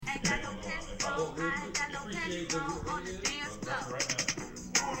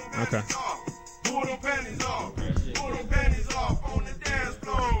Okay. Pull them panties off. Pull them panties off on the dance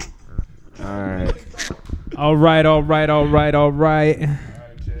floor. All right. Well,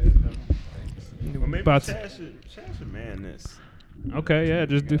 maybe About Chad should man this. Okay, yeah,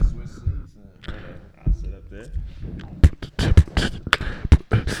 just do. I'll sit up there.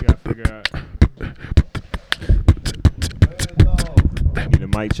 You gotta figure out. Need a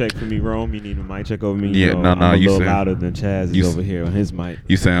mic check for me, Rome. You need a mic check over me. Yeah, no, I'm a you little sound- louder than Chaz you is s- over here on his mic.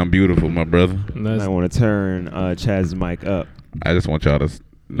 You sound beautiful, my brother. I want to turn Chaz's mic up. I just want y'all to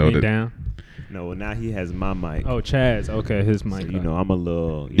know Lean that. down. No, well, now he has my mic. Oh, Chaz. Okay, his mic. So, I'm a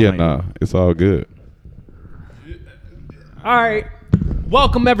little. It's all good. All right.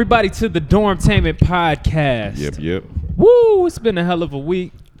 Welcome everybody to the Dormtainment podcast. Yep. Woo! It's been a hell of a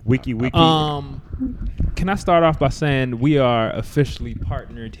week. Wiki. Can I start off by saying we are officially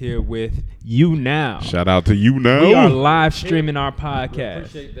partnered here with You Now. Shout out to you now. We are live streaming our podcast.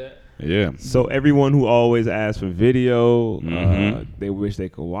 Appreciate that. Yeah. So everyone who always asks for video, Mhm. they wish they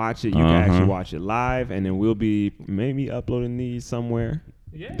could watch it. You can actually watch it live, and then we'll be maybe uploading these somewhere.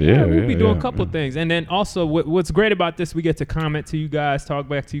 Yeah, we'll be doing yeah. a couple of things. And then also what's great about this, we get to comment to you guys, talk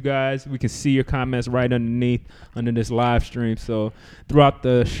back to you guys. We can see your comments right under this live stream. So throughout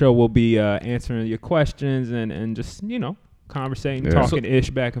the show, we'll be answering your questions and just, conversating, Yeah. talking ish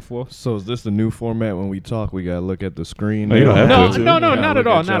back and forth. So is this the new format when we talk? We gotta look at the screen. No, you don't have No, to. not Gotta at look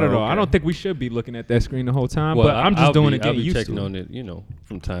all, at not at y'all, all. I okay. don't think we should be looking at that screen the whole time, Well, but I'm just doing it, I'll getting be used checking to on it. it,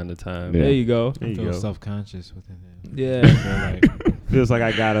 from time to time. Yeah. There you go. There I you feel go. self-conscious within it. Yeah. Feels like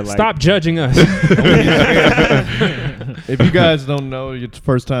I gotta Stop judging us. If you guys don't know, it's the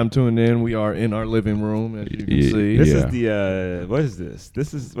first time tuning in. We are in our living room, as you can Yeah. see. This Yeah. is the what is this?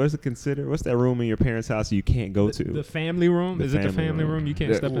 This is what is it considered? What's that room in your parents' house you can't go to? The family room? The Is it the family family room. room you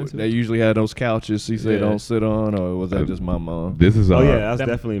can't step into? They usually had those couches she said Yeah. don't sit on, or was that just my mom? This is Oh our. yeah, that's that-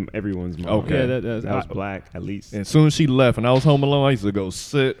 definitely everyone's mom. Okay. Yeah, that that's was black at least. And as soon as she left and I was home alone, I used to go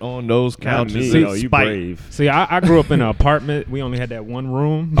sit on those Not couches. me. See, Oh, you spite. brave. See, I grew up in an apartment. We only had that one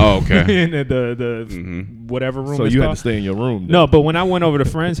room. Oh, okay. in the Mhm. whatever room. So it's you had called. to stay in your room. No, but when I went over to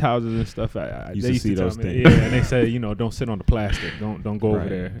friends' houses and stuff, Used they to used see to tell those me, things. yeah, and they said, don't sit on the plastic. Don't go over Right.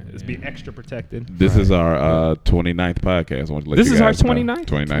 there. It's be extra protected. This is our 29th podcast. I want to let This you is our guys know. 29th?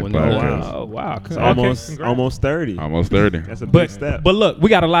 29th 29th. podcast. Oh wow! It's Okay, almost congrats. almost 30. Almost 30. That's a big But step. look, we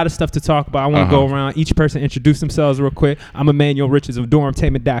got a lot of stuff to talk about. I want to go around. Each person introduce themselves real quick. I'm Emmanuel Richards of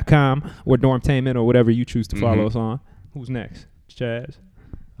Dormtainment.com or Dormtainment or whatever you choose to follow us on. Who's next? Chaz.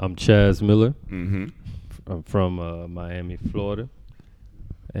 I'm Chaz Miller. Mm-hmm. I'm from Miami, Florida.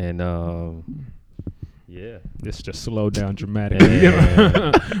 And yeah. This just slowed down dramatically.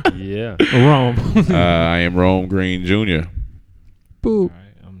 Yeah. Rome. I am Rome Green Jr. Boop. All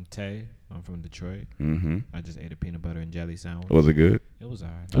right, I'm Tay. I'm from Detroit. Mm-hmm. I just ate a peanut butter and jelly sandwich. Was it good? It was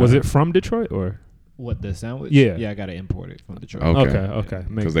alright. Was it from Detroit or? What, the sandwich? Yeah. Yeah, I got to import it from Detroit. Okay. Okay.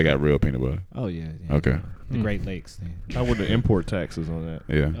 Because they got real peanut butter. Oh, yeah. Okay. The Great Lakes thing. How were the import taxes on that?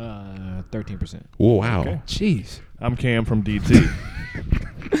 Yeah. 13%. Oh, wow. Okay. Jeez. I'm Cam from DT.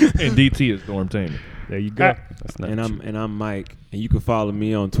 And DT is Dormtainment. There you go. That's not And I'm Mike, and you can follow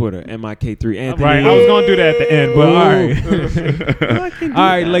me on Twitter, MIK3 Anthony. Right, I was gonna do that at the end, but all right. All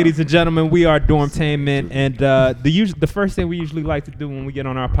right, ladies and gentlemen, we are Dormtainment, and the first thing we usually like to do when we get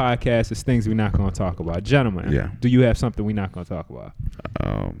on our podcast is things we're not gonna talk about. Gentlemen, Yeah. do you have something we're not gonna talk about?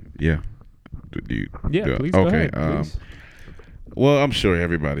 Yeah. Do you, Yeah, do- please go okay. ahead. Please. Well, I'm sure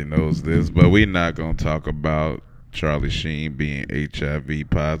everybody knows this, but we're not going to talk about Charlie Sheen being HIV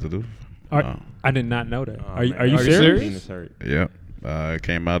positive. I did not know that. Oh, Are you man. are you serious? Penis hurt. Yep. It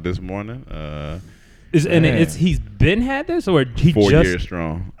came out this morning. He's been had this or he 4 just years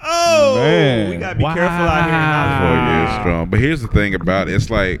strong. Oh, Man. we gotta be careful out here. In 4 Hollywood. years strong. But here's the thing about it. It's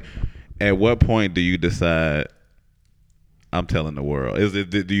like, at what point do you decide I'm telling the world?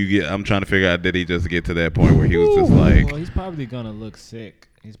 Do you get? I'm trying to figure out. Did he just get to that point where he was just like? Well, he's probably going to look sick.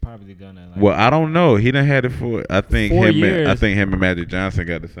 He's probably going to, Well, I don't know. He done had it for. I think 4 him. years. I think him and Magic Johnson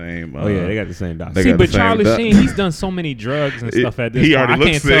got the same. Oh yeah, they got the same doctor. They See, got but the same Charlie doc- Sheen, he's done so many drugs and stuff at this He point. already I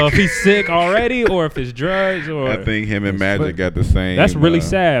can't looks tell sick. if he's sick already or if it's drugs or. I think him and Magic got the same. That's really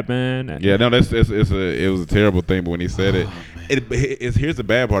sad, man. Yeah, no, it was a terrible thing. But when he said it, here's the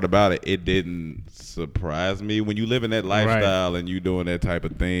bad part about it. It didn't surprise me when you live in that lifestyle and you doing that type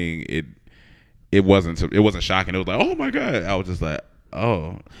of thing. It wasn't shocking. It was like, oh my god. I was just like,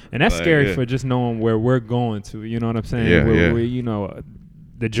 oh. And that's like, scary yeah. for just knowing where we're going to. You know what I'm saying? Yeah, yeah. We're,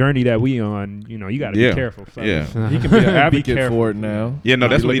 the journey that we on. You got to Yeah. be careful. Fellas. Yeah. He can be an advocate careful. for it now. Yeah, no,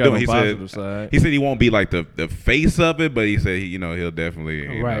 that's what he look at doing. He the said positive side. he won't be like the face of it, but he said he'll definitely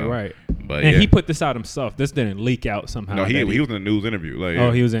you know. Right. But And yeah. he put this out himself. This didn't leak out somehow. No, he that was in a news interview. Like,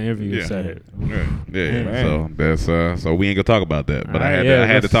 Oh, he was in an interview. Yeah. Said it. Yeah. Man. So that's so we ain't gonna talk about that. But All right, I had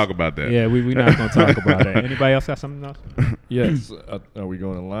to let's- talk about that. Yeah, we not gonna talk about it. Anybody else got something else? Yes. Are we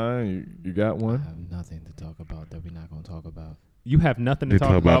going to line? You got I one? have nothing to talk about that we're not going to talk about. You have nothing to They talk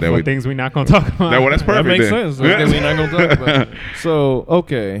talk about about that for we- things we're not gonna talk about. Well, that's That perfect. makes then. sense. Okay, we're not gonna talk about it. So,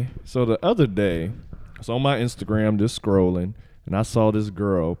 okay. So the other day, I was on my Instagram just scrolling, and I saw this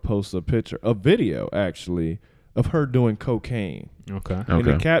girl post a video actually, of her doing cocaine. Okay. And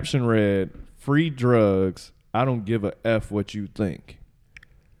the Okay. caption read, "Free drugs. I don't give a F what you think."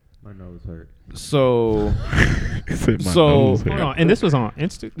 My nose hurt. So He said my So- nose hurt. Hold on. And this was on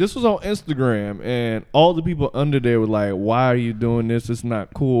Insta. this was on Instagram, and all the people under there were like, "Why are you doing this? It's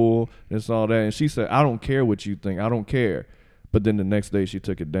not cool. It's all that." And she said, "I don't care what you think. I don't care." But then the next day she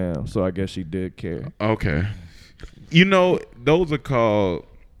took it down. So I guess she did care. Okay. You know, those are called.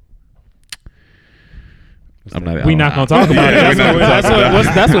 I'm not. We're not gonna talk about it. Yeah,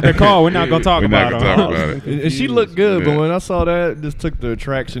 That's what they're called. We're not gonna talk We're not about gonna it. talk about it. And she looked good, but Yeah. when I saw that, it just took the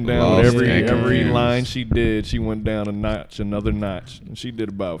attraction down. Lost With and every confused. line she did, she went down a notch, another notch. And she did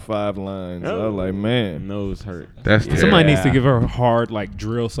about 5 lines. I was like, man. Nose hurt. That's Somebody Yeah. needs to give her a hard like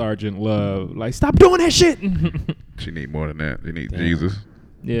drill sergeant love. Like, stop doing that shit. She need more than that. She need Jesus.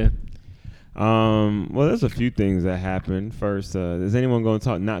 Yeah. Well, there's a few things that happened. First, is anyone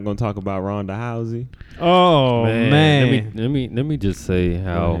not going to talk about Ronda Housey? Oh man. Let me just say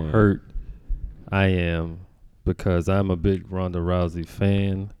how Go ahead. hurt I am because I'm a big Ronda Rousey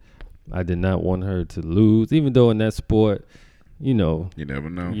fan. I did not want her to lose, even though in that sport, you know, You never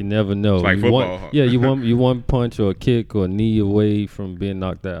know. you never know. It's like You football. want- yeah, you one punch or a kick or a knee away from being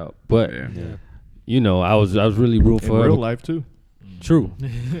knocked out. But Yeah. you know, I was really rooting In for her. real life, too. True,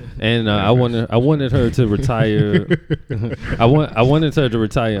 and I wanted her to retire. I wanted her to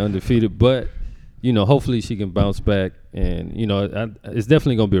retire undefeated, but you know, hopefully she can bounce back, and you know, it's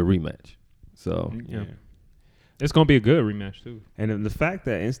definitely gonna be a rematch. So Yeah. It's gonna be a good rematch too. And then the fact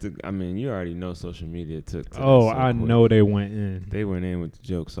that you already know social media took. to Oh, us so I quick. know they went in. They went in with the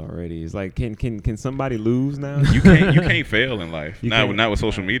jokes already. It's like, can somebody lose now? You can't fail in life. You Not can't. with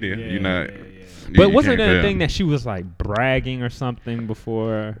social media. You're not. But wasn't can't there a fail. thing that she was like bragging or something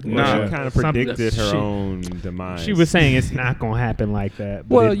before? Nah. She kind of Something- predicted her she- own demise. She was saying it's not gonna happen like that,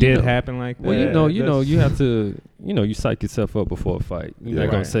 but Well, it you did know- happen like that. well, you know, That's- you have to, you psych yourself up before a fight. You're not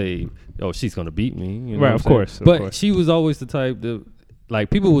Right. gonna say, "Oh, she's gonna beat me." You know Right, what of I'm saying? course, of But course. she was always the type that, like,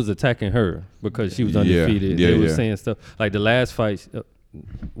 people was attacking her because she was Yeah, undefeated. yeah, They were yeah. saying stuff like the last fight,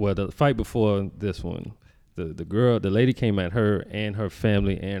 the fight before this one. The lady came at her and her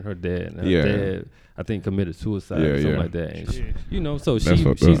family and her dad. And her Yeah. dad, I think, committed suicide Yeah, or something yeah. like that. And she, so That's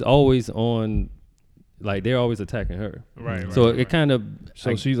fucked she's up. always on, like, they're always attacking her. Right. So it kind of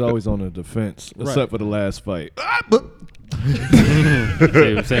So she's always on the defense, Right. except for the last fight. see what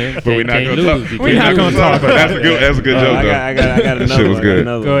I'm saying? But we're not Can't gonna lose. talk. You We're can't not lose. gonna talk about That's a good. That's a good joke I though. got another Shit was one. good.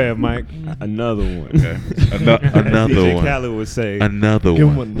 Another Go one. ahead, Mike. Another one. Okay. Another DJ one. Khaled would say. Another Give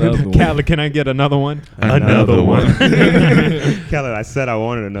him one. another one. Callie, can I get another one? Another one. Khaled, I said I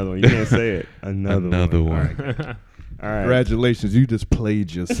wanted another one. You can't say it. Another one. All right. Congratulations, you just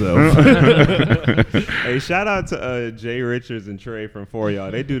played yourself. Hey, shout out to Jay Richards and Trey from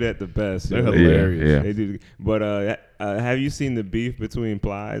 4Y'all. They do that the best. They're yo. hilarious. Yeah. They do. But have you seen the beef between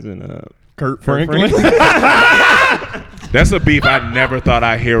Plies and Kurt Franklin. That's a beef I never thought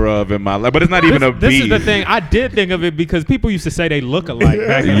I'd hear of in my life. But it's not even a beef. This is the thing. I did think of it because people used to say they look alike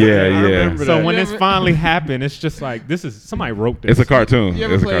back in the Yeah, day. I yeah. remember So that. when You this ever- finally happened, it's just like somebody wrote this. It's a cartoon. You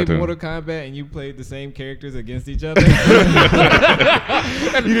ever It's a played cartoon. Mortal Kombat and you played the same characters against each other? You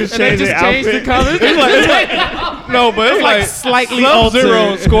just changed the outfit. colors. No, but it's like slightly Sub-Zero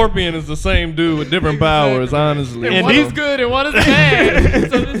altered. and Scorpion is the same dude with different powers, honestly. And one these- is good and one is bad.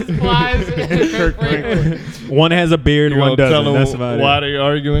 So this is Plies and Kirk Franklin. One has a beard, You one gonna tell doesn't. them That's about why it. they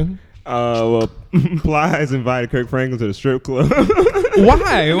arguing? Well, Plies invited Kirk Franklin to the strip club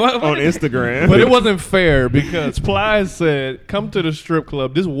Why? What? on Instagram. But it wasn't fair because Plies said, "Come to the strip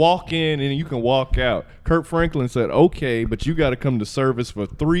club, just walk in and you can walk out." Kurt Franklin said, "Okay, but you got to come to service for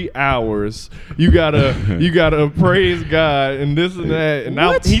 3 hours. You gotta praise God and this and that."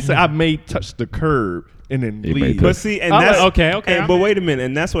 And he said, "I may touch the curb." and then He leave. made But see, and Oh, that's okay. And, but wait a minute,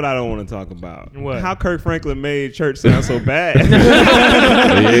 and that's what I don't want to talk about. What? How Kirk Franklin made church sound so bad.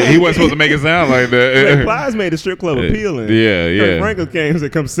 Yeah, he wasn't supposed to make it sound like that. Like, Plies made the strip club appealing. Yeah, yeah. Kirk Franklin came to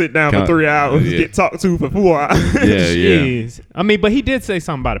come sit down for Come- 3 hours, yeah. get talked to for 4 hours. Yeah, yeah. Jeez. I mean, but he did say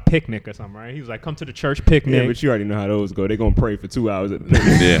something about a picnic or something, right? He was like, "Come to the church picnic." Yeah, but you already know how those go. They're gonna pray for 2 hours at the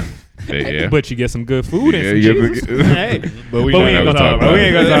Yeah. Yeah. But you get some good food and Yeah, some yeah, Jesus. but- Hey. But we But we ain't ain't gonna talk about it. We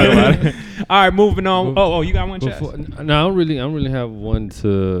ain't gonna talk about it. All right, moving on. Oh, you got one, Chess? No, I don't really have one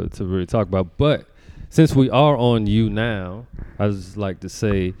to really talk about. But since we are on you now, I just like to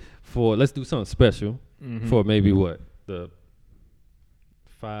say let's do something special for maybe the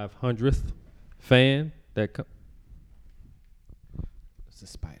 500th fan that. It's a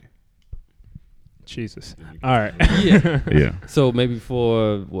spider. Jesus. All right. Yeah. Yeah. So maybe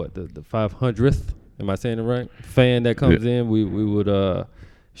for the 500th, am I saying it right? Fan that comes in, we would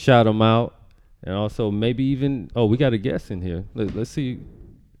shout them out, and also maybe even we got a guest in here. Let's see.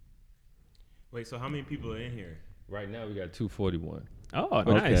 Wait, so how many people are in here? Right now we got 241. Oh,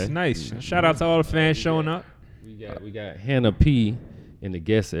 Okay. nice. Shout out to all the fans showing up. We got Hannah P in the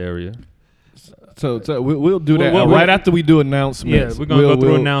guest area. So we'll do that Well, right after we do announcements. Yeah, we're gonna go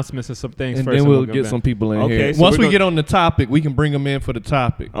through we'll- announcements and some things and first. then we'll go get back. some people in Okay, here. so Once we're we gonna- get on the topic, we can bring them in for the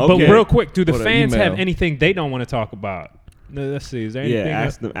topic. Okay. But real quick, do the Or the fans have email. anything they don't want to talk about? Let's see. Is there anything? Yeah,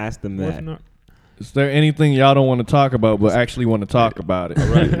 ask them worth that. no- Is there anything y'all don't want to talk about but actually want to talk about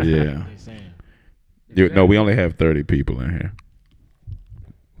it? Yeah. No, we only have 30 people in here.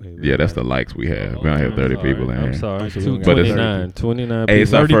 Yeah, that's the likes we have. We only have 30 people in I'm here. sorry. So we don't got 29 29 Hey,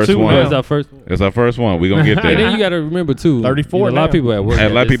 it's people. our first 32 one. now. It's our first. It's our first one. We're going to get And then there. you got to remember too. 34 a lot of now. people at work.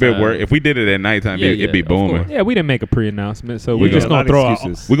 And a lot of this people at time. work. If we did it at nighttime, Yeah, it'd be yeah, of booming. course. Yeah, we didn't make a pre-announcement, so Yeah, we're just a gonna lot of throw out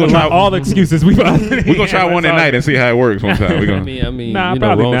excuses. We're gonna try all the excuses we got. We're going to try one at night and see how it works one time. We're I gonna, mean, Nah, you know,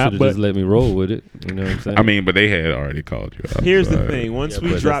 probably Rome not, should have but- just let me roll with it. You know what I'm saying? I mean, but they had already called you out. Here's so the thing. Once Yeah,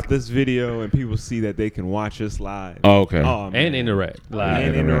 we but drop this video and people see that they can watch us live. Oh, okay. man. and interact live.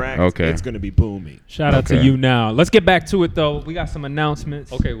 And interact. Okay. It's going to be booming. Shout out to Okay. you now. Let's get back to it though. We got some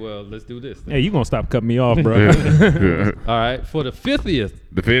announcements. Okay, well, let's do this. Then. Hey, you gonna stop cutting me off, bro? All right, for the 50th,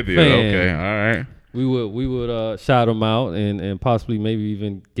 The 50th. Fan. Okay. All right. we would shout them out and possibly maybe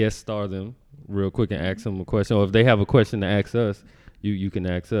even guest star them real quick and ask them a question. Or if they have a question to ask us, you can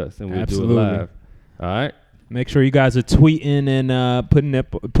ask us and we'll Absolutely. do it live. All right. Make sure you guys are tweeting and putting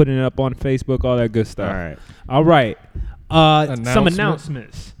it up on Facebook, all that good stuff. All right. All right. Some Announcement.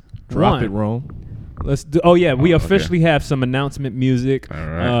 announcements. Drop One. it, Rome. Let's do. Oh yeah, we Oh, okay. officially have some announcement music. All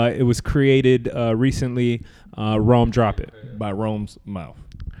right. It was created recently. Rome, drop it. By Rome's mouth.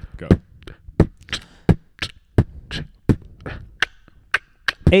 Go.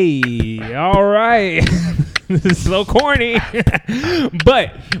 Hey, all right. This is so corny,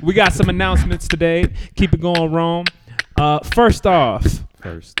 but we got some announcements today. Keep it going, Rome. First off,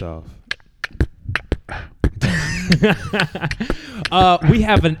 we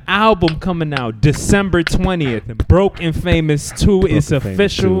have an album coming out December 20th. Broken Famous 2 is Famous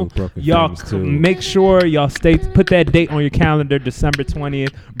official. 2, Broken Y'all Famous 2. make sure y'all put that date on your calendar, December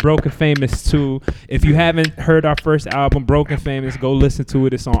 20th. Broken Famous 2. If you haven't heard our first album, Broken Famous, go listen to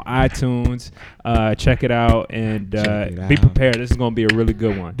it. It's on iTunes. Check it out and be prepared. This is going to be a really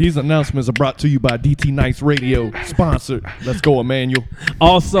good one. These announcements are brought to you by DT Nights Radio, sponsored. Let's go, Emmanuel.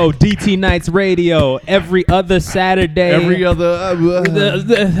 Also, DT Nights Radio every other Saturday. Every other.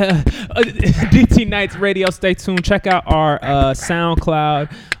 DT Nights Radio. Stay tuned. Check out our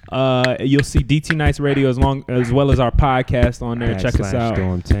SoundCloud. You'll see DT Nights Radio as well as our podcast on there. Check us out.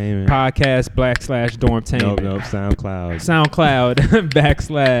 Dormtainment. Podcast /Dormtainment. Nope. SoundCloud.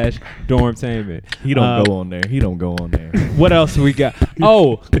 SoundCloud / Dormtainment. He don't go on there. He don't go on there. What else we got?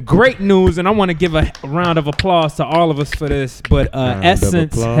 Oh, great news, and I want to give a round of applause to all of us for this. But Round of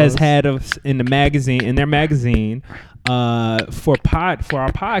Essence applause. has had us in their magazine, for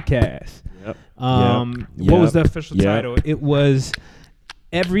our podcast. Yep. What was the official title? It was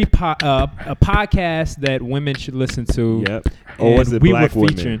a podcast that women should listen to. Yep. Or was And it we black were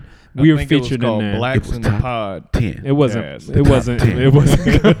women? featured. I We were think it was featured in called there. Blacks in the Pod. 10. It wasn't. Yes. It wasn't. Top 10. It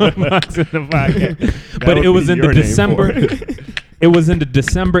wasn't Blacks in the podcast. But would it was be in the your name December. for it. It was in the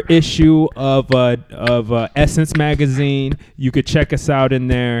December issue of Essence magazine. You could check us out in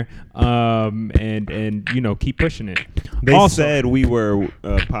there, and keep pushing it. They Also- said we were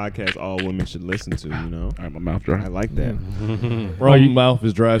a podcast all women should listen to, All right, my mouth I dry. like that. Rome's mouth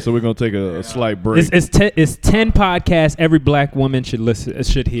is dry, so we're going to take a slight break. It's 10 podcasts every black woman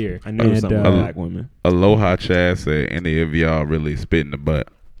should hear. I knew it was something And, about black women. Aloha Chad said, any of y'all really spit in the butt?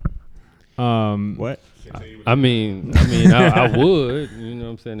 What? I mean, I would. You know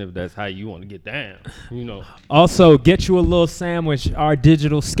what I'm saying? If that's how you want to get down, you know. Also, get you a little sandwich. Our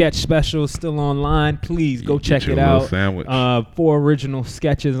digital sketch special is still online. Please go check you it a little out. sandwich. 4 original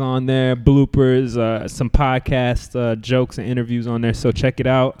sketches on there, bloopers, some podcast jokes and interviews on there. So check it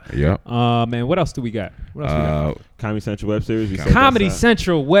out. Yep. Man, what else do we got? What else we got? Comedy Central web series. We said Comedy that's out.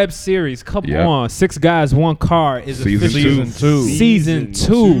 Central web series. Come Yep. on. 6 Guys, 1 Car is Season officially 2. Season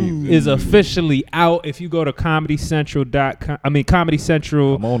 2 is officially out. If you go to Comedy Central Come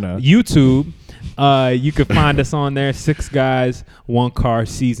on now. YouTube, you can find us on there. 6 Guys, 1 Car,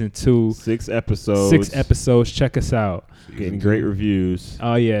 Season 2. 6 episodes. 6 episodes. Check us out. Getting great reviews.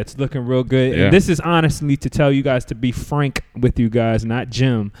 Oh yeah, it's looking real good. Yeah. And this is honestly to tell you guys, to be frank with you guys, not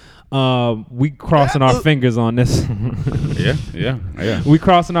Jim. We crossing our fingers on this. Yeah. We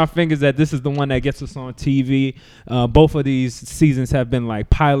crossing our fingers that this is the one that gets us on TV. Both of these seasons have been like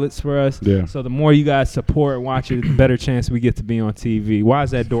pilots for us. Yeah. So the more you guys support and watch it, the better chance we get to be on TV. Why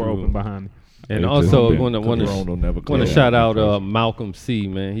is that door open behind me? And It also, just want Corona will never to close. shout out Malcolm C.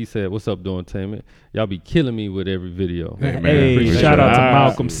 Man, he said, "What's up, Dormtainment? Y'all be killing me with every video." Hey, man, Hey, appreciate shout out to that.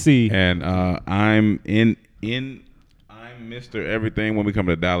 Malcolm C. And I'm I'm Mr. Everything when we come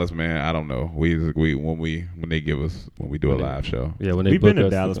to Dallas, man. I don't know. We when they give us when we do a live show. Yeah, when they We've been book to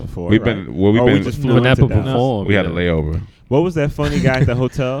us Dallas go. before. We've right? been well. We've Or been we just flew when into Apple Dallas. performed. we had a layover. What was that funny guy at the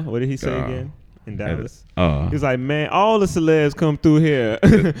hotel? What did he say again? In Dallas. He was like, man, all the celebs come through here.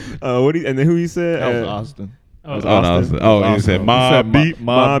 And then who he said? That was Austin. Oh, was Oh, no, Austin. he said He Mob said Deep.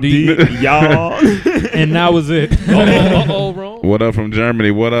 Mob Deep, y'all. and that was it. Wrong. What up from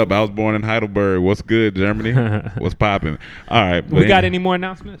Germany? What up? I was born in Heidelberg. What's good, Germany? What's popping? All right. We got any more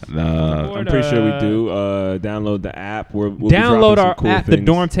announcements? Nah. I'm pretty sure we do. Download the app. We'll be Download dropping our some cool app, things.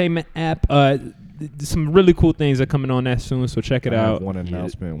 the Dormtainment app. Some really cool things are coming on that soon, so check it I have out. one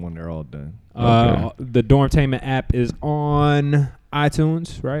announcement when they're all done. The Dormtainment app is on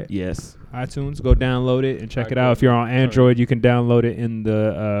iTunes, right? Yes. iTunes. Go download it and check it out. If you're on Android, you can download it in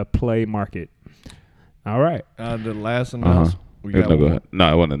the Play Market. All right. The last announcement. We got No, go one. ahead.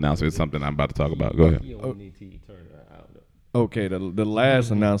 No, it wasn't an announcement. It's something I'm about to talk about. Go ahead. Okay, the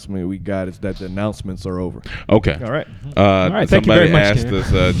last announcement we got is that the announcements are over. Okay. All right. right, thank you Somebody very much, asked Ken.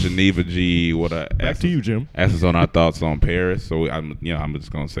 us, Geneva G, Back to you, Jim. asked us on our thoughts on Paris. So I'm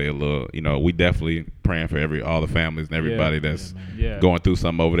just gonna say a little. We definitely praying for all the families and everybody that's Yeah. going through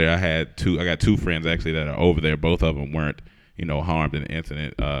something over there. I got 2 friends actually that are over there. Both of them weren't, harmed in the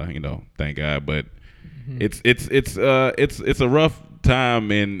incident. Thank God. But it's a rough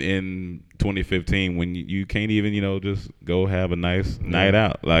time in 2015 when you can't even just go have a nice night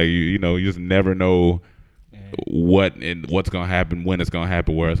out. Like you just never know what's gonna happen, when it's gonna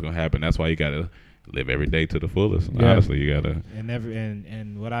happen, where it's gonna happen. That's why you gotta live every day to the fullest. Yeah. Honestly, you gotta.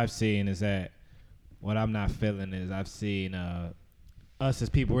 And what I've seen is that what I'm not feeling is I've seen us as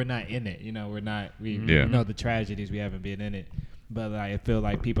people, we're not in it. We Yeah. know the tragedies, we haven't been in it. But I feel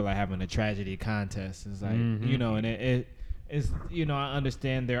like people are having a tragedy contest. It's like and it's I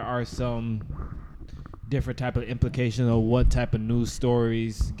understand there are some different type of implications of what type of news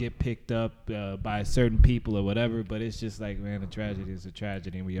stories get picked up by certain people or whatever. But it's just like, man, a tragedy is a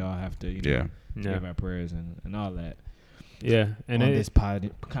tragedy, and we all have to give our prayers and all that. Yeah. And on this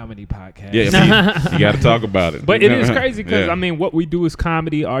comedy podcast. Yeah, you got to talk about it. But it is crazy because, Yeah. what we do is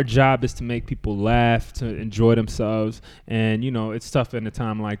comedy. Our job is to make people laugh, to enjoy themselves. And, it's tough in a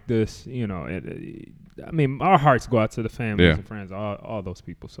time like this. Our hearts go out to the families and friends, all those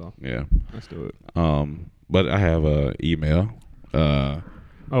people. So, Yeah. let's do it. But I have a email.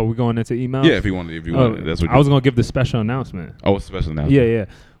 We're going into emails? Yeah, if you want, that's what I was going to give the special announcement. Oh, it's special announcement. Yeah.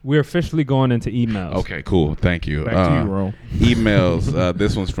 We're officially going into emails. Okay, cool. Thank you. Back to you, Ron. Emails.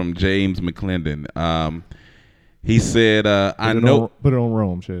 This one's from James McClendon. He said, "I know." Put it on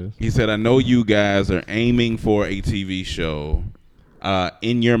Rome, Chaz. He said, "I know you guys are aiming for a TV show.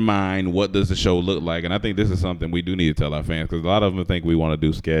 In your mind, what does the show look like?" And I think this is something we do need to tell our fans, because a lot of them think we want to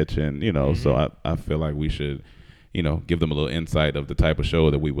do sketch, and so I feel like we should, give them a little insight of the type of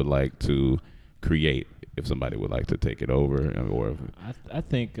show that we would like to create. If somebody would like to take it over, or I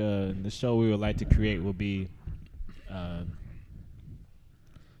think the show we would like to create will be. I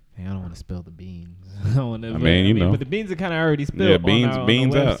don't want to spill the beans. But the beans are kind of already spilled. Yeah, beans on the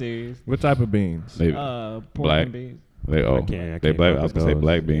web out. series. What type of beans? Pork black. and beans. They I can't black. I fuck was with gonna say those.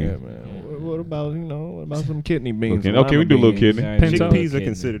 black Yeah, beans. man. What about some kidney beans? Okay, some we lima do a little beans? kidney. Pinto? Chickpeas are Kidney.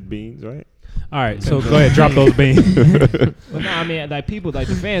 considered beans, right? All right, so go ahead, drop those beans. Well, no, like people, like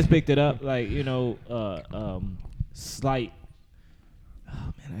the fans picked it up, like slight.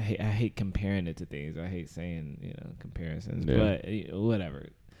 Oh man, I hate comparing it to things. I hate saying comparisons, Yeah. but whatever.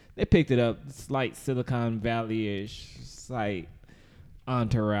 They picked it up, slight Silicon Valley-ish, slight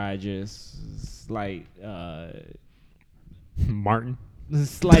entourages, slight Martin.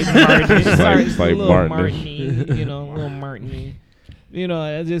 slight Martin, Slight little Martin-ish. Martin, little Martin.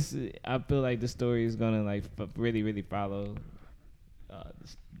 I feel like the story is gonna like really follow.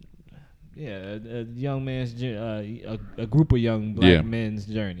 A young man's a group of young black men's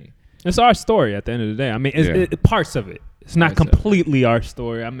journey. It's our story at the end of the day. I mean, it's parts of it. It's not completely our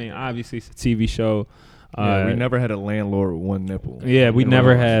story. I mean, obviously it's a TV show. We never had a landlord with one nipple. Yeah, we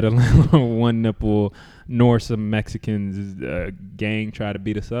never had a one nipple, nor some Mexicans gang try to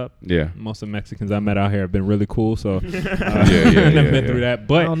beat us up. Yeah. Most of the Mexicans I met out here have been really cool. So I've been through that.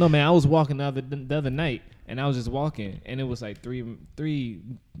 But I don't know, man. I was walking the other night, and I was just walking, and it was like three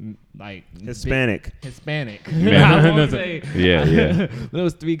like Hispanic. Yeah. I won't say. Yeah. There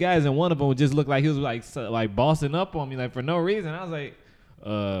was 3 guys, and one of them just looked like he was like bossing up on me like for no reason. I was like,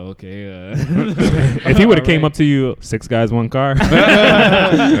 okay. if he would have came up to you, 6 guys, 1 car. It's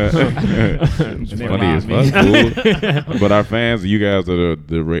funny as fuck, cool. But our fans, you guys are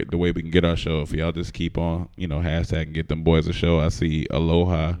the way we can get our show. If y'all just keep on, hashtag and get them boys a show. I see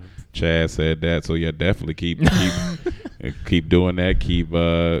Aloha. Chad said that, so yeah, definitely keep doing that. Keep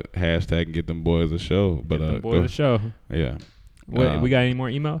hashtag and get them boys a show. But Get them boys a show. Yeah. We got any more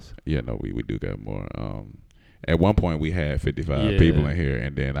emails? Yeah, no, we do got more. At one point we had 55 people in here,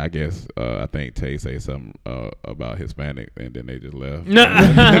 and then I guess I think Tay said something about Hispanic, and then they just left.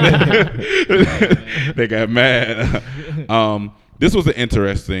 They got mad. This was an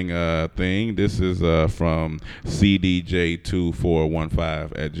interesting thing. This is from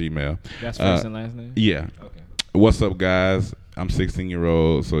CDJ2415 at Gmail. That's first and last name? Yeah. Okay. What's up, guys? I'm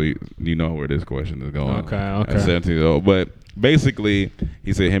 16-year-old, so you know where this question is going. Okay. I'm 17-year-old. But basically,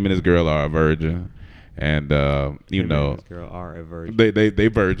 he said him and his girl are a virgin. And, This girl are a virgin. they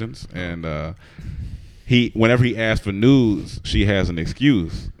virgins. And whenever he asks for news, she has an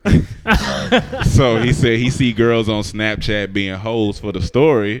excuse. So he said he see girls on Snapchat being hoes for the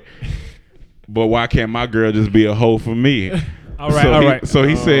story, but why can't my girl just be a hoe for me? All right. So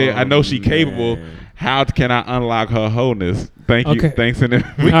he said, I know she capable. How can I unlock her wholeness? Thank you. Thanks. And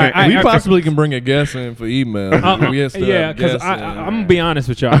We possibly can bring a guest in for email. Yeah, because I'm going to be honest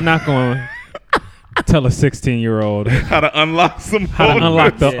with you. I'm not going to tell a 16-year-old how to unlock some how to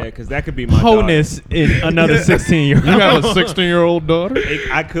unlock the because that could be my wholeness in another 16-year-old. You got a 16-year-old daughter?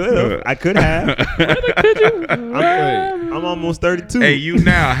 I could have. Could you? I'm almost 32. Hey, you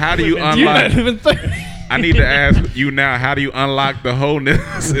now, how do you You're unlock? not even 30. I need to ask you now, how do you unlock the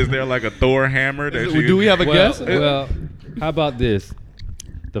wholeness? Is there like a Thor hammer that you Do we have a guest? Well, how about this?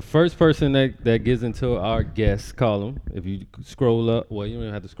 The first person that gets into our guest column, if you scroll up, well, you don't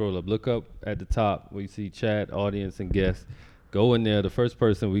even have to scroll up. Look up at the top where you see chat, audience, and guests. Go in there. The first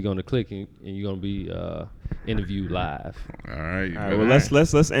person we're gonna click, and you're gonna be interviewed live. All right. Well,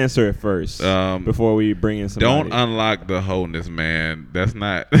 let's answer it first before we bring in somebody. Don't unlock the wholeness, man. That's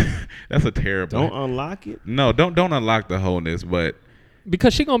not. That's a terrible. Don't unlock it. No, don't unlock the wholeness, but.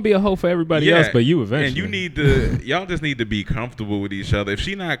 Because she gonna be a hoe for everybody else, but you eventually. And y'all just need to be comfortable with each other. If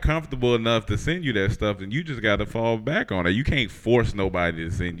she not comfortable enough to send you that stuff, then you just got to fall back on her. You can't force nobody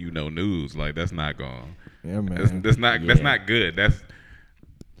to send you no news. Like that's not going. Yeah, man. That's not good.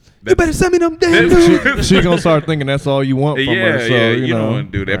 You better send me them damn news. She gonna start thinking that's all you want from her. So, you don't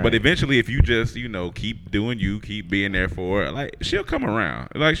want to do that. Right. But eventually, if you just keep doing keep being there for her, like she'll come around.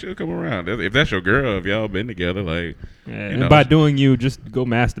 If that's your girl, if y'all been together, like and by doing just go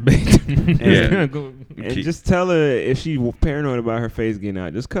masturbate. And just tell her if she paranoid about her face getting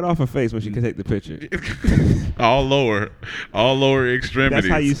out, just cut off her face when she can take the picture. all lower extremities.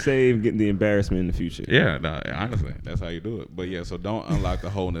 That's how you save getting the embarrassment in the future. Yeah, no, honestly, that's how you do it. But yeah, so don't unlock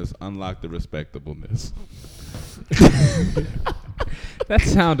the wholeness, unlock the respectableness. That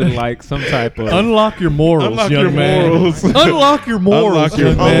sounded like some type of unlock your morals, young man. Unlock your morals.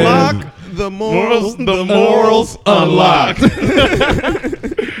 Unlock the morals. The morals unlocked.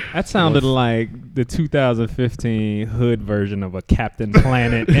 That sounded like the 2015 hood version of a Captain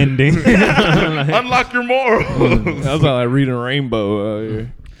Planet ending. Unlock your morals. That was like reading Rainbow.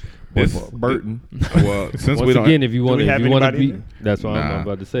 Burton. Well, since Once we don't, again, if you want to anybody be, that's what I'm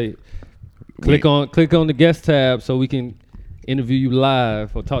about to say. Click Click on the guest tab so we can interview you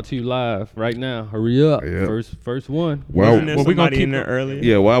live or talk to you live right now. Hurry up. Yep. First one. Well, Wasn't there we gonna somebody keep in there earlier?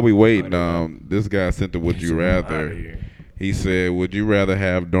 yeah, while we waiting, this guy sent the would you rather. He said, would you rather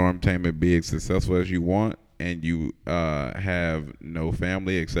have Dormtainment be as successful as you want and you have no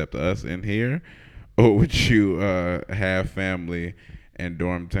family except us in here? Or would you have family and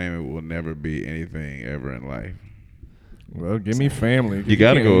Dormtainment will never be anything ever in life? Well, give me family. You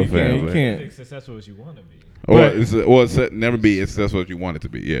gotta go with You family. can't. As successful as you want to be. Never be as successful as you want it to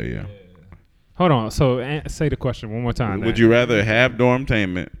be. Yeah. Hold on. So say the question one more time. Would you rather have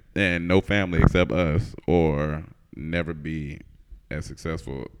dormtainment and no family except us, or never be as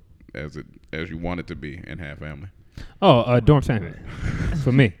successful as you want it to be and have family? Dorm family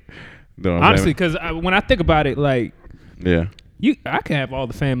for me. Honestly, because when I think about it, like, I can have all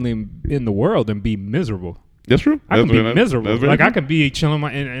the family in the world and be miserable. That's true. I can be miserable. Like, true. I can be chilling,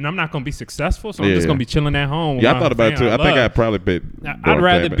 and I'm not going to be successful, so I'm just going to be chilling at home. Yeah, I thought about it too. I think I'd probably pick. I'd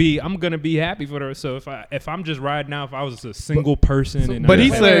rather be. I'm going to be happy for her. So if I'm just riding out, if I was a single person, but he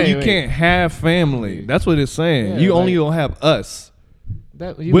said you can't have family. That's what it's saying. You only don't have us.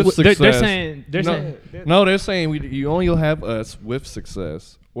 With success. They're saying you only will have us with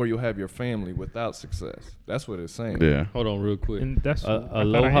success, or you'll have your family without success. That's what it's saying. Yeah. Hold on, real quick. And that's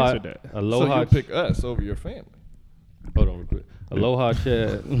Aloha. So you pick us over your family. Hold on, real quick. Aloha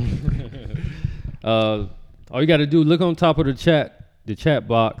chat. All you got to do, look on top of the chat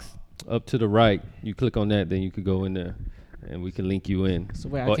box up to the right. You click on that, then you could go in there, and we can link you in. So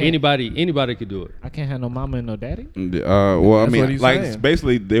wait, or anybody could do it. I can't have no mama and no daddy. Well, I That's what mean, he's like, saying.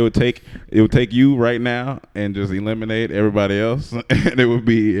 basically, it would take you right now and just eliminate everybody else, and it would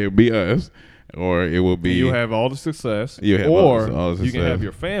be us, or it will be You'll have all the success, You have or all the you can success. have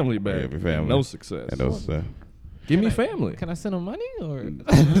your family back. Yeah, your family. And no success. and those stuff. Give me family. Can I send them money or?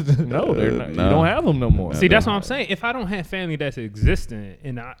 No, they're not. no. You don't have them no more. See, that's what I'm saying. If I don't have family that's existing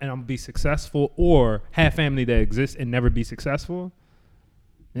and I'm be successful, or have family that exists and never be successful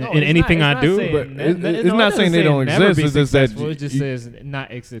in anything I do, But it's not saying they don't exist. It's just that it just says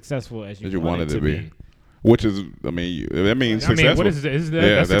not as successful as you wanted want it to be. Which is, I mean, that means successful. I mean, what is it? Is that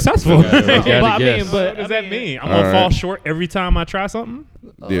Yeah, that's that's- successful? that's- But gotta I mean, guess. but what does that mean? I'm All gonna fall right. short every time I try something.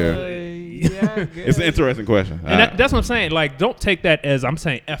 Yeah. Yeah, It's an interesting question. And that's what I'm saying. Like, don't take that as I'm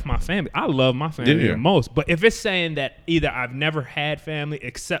saying F my family. I love my family Yeah. the most. But if it's saying that either I've never had family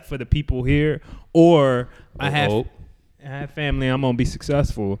except for the people here, or I have family, I'm gonna be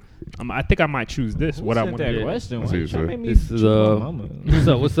successful. I think I might choose this. Who what I sent want to that do. question? See Why what you you made me This is choose my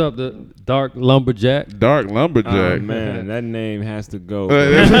mama? what's up? The dark lumberjack. Dark lumberjack. Oh, man, that name has to go.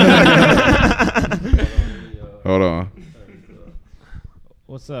 Hold on.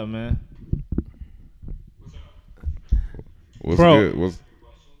 What's up, man? What's Bro. good?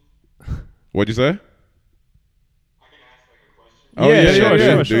 What'd you say? Yeah, Oh yeah, sure,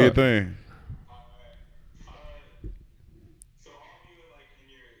 do sure. your thing. So all of you like in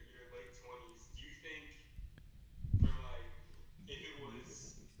your late 20s, do you think for like if it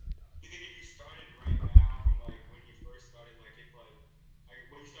was you think if you started right now from like when you first started like if like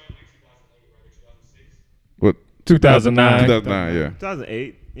when you started like 2008 right or 2006? What? 2009. 2009, yeah.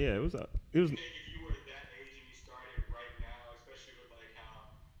 2008. Yeah, it was. If you were that age and you started right now, especially with like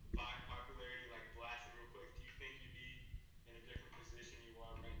how popularity like blasted real quick, do you think you'd be in a different position you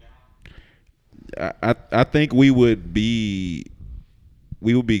are right now? I think we would be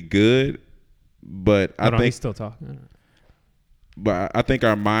good, but Hold on, I he's think still talking. I think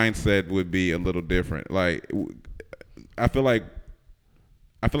our mindset would be a little different. Like I feel like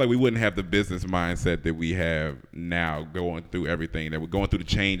we wouldn't have the business mindset that we have now, going through everything that we're going through, the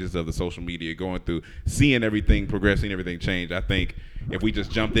changes of the social media, going through seeing everything progress, seeing everything change. I think if we just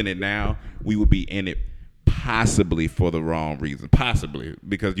jumped in it now, we would be in it possibly for the wrong reason, possibly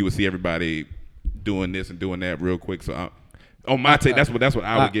because you would see everybody doing this and doing that real quick. So on my take, that's what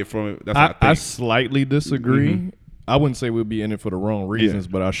I would get from it. That's what I I think. slightly disagree. Mm-hmm. I wouldn't say we'd be in it for the wrong reasons,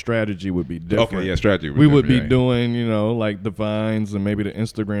 but our strategy would be different. Okay, yeah, strategy. We would be different, doing, like the Vines and maybe the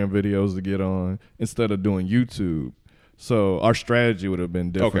Instagram videos to get on instead of doing YouTube. So our strategy would have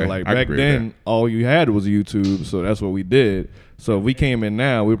been different. Okay, Like I back agree with then, all you had was YouTube, so that's what we did. So if we came in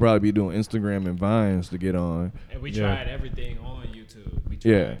now, we'd probably be doing Instagram and Vines to get on. And we Yeah. tried everything on YouTube. We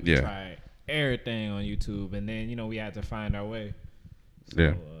Yeah. tried everything on YouTube, and then we had to find our way. So,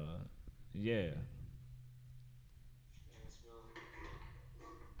 Yeah. yeah.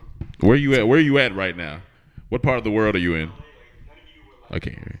 Where you at right now? What part of the world are you in? I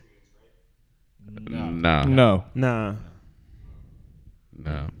can't hear you. Nah. No. Nah.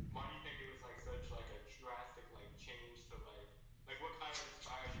 No. Why do you think it was like such like a drastic like change to like what kind of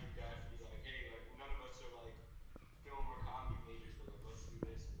inspired you guys to be like, hey, like none of us are like film or comedy majors, but like let's do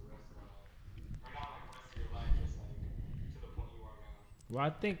this for the rest of our life, or not like rest of your life, just like to the point you are now. Well,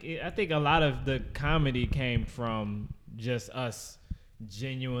 I think a lot of the comedy came from just us,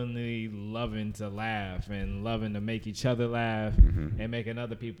 genuinely loving to laugh and loving to make each other laugh and making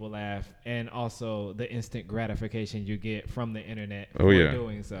other people laugh, and also the instant gratification you get from the internet for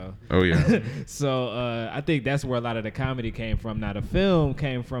doing so. Oh yeah. So I think that's where a lot of the comedy came from. Now the film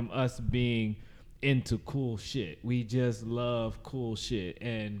came from us being into cool shit. We just love cool shit,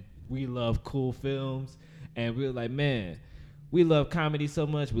 and we love cool films, and we were like, man, we love comedy so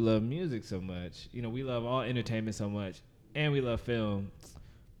much, we love music so much, you know, we love all entertainment so much, and we love film.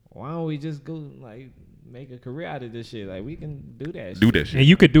 Why don't we just go like make a career out of this shit? Like we can do that shit. And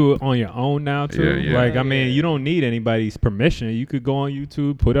you could do it on your own now too. Yeah. Like I mean, you don't need anybody's permission. You could go on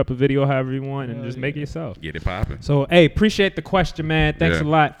YouTube, put up a video however you want, and just make it yourself. Get it popping. So hey, appreciate the question, man. Thanks a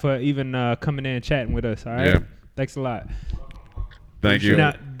lot for even coming in and chatting with us. All right. Yeah. Thanks a lot. Thank you.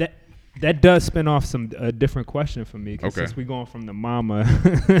 Now that does spin off a different question for me. Cause since we going from the mama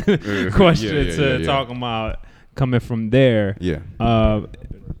question to talking about coming from there. Yeah. But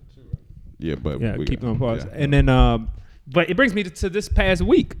keep on pause. Yeah. And then, but it brings me to this past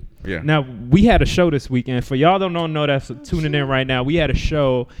week. Yeah. Now we had a show this weekend. For y'all don't know that's tuning in right now. We had a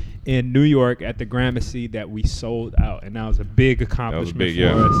show in New York at the Gramercy that we sold out, and that was a big accomplishment for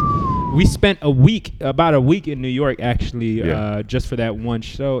us. We spent about a week in New York actually, just for that one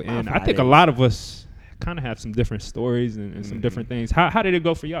show, and I think a lot of us kind of have some different stories and some different things. How did it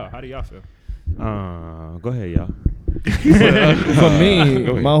go for y'all? How do y'all feel? Go ahead, y'all. For me,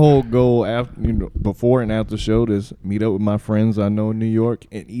 my whole goal before and after the show is meet up with my friends I know in New York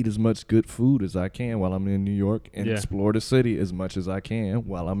and eat as much good food as I can while I'm in New York, and explore the city as much as I can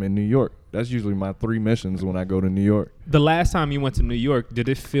while I'm in New York. That's usually my 3 missions when I go to New York. The last time you went to New York, did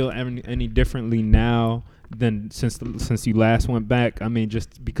it feel any differently now than since you last went back? I mean,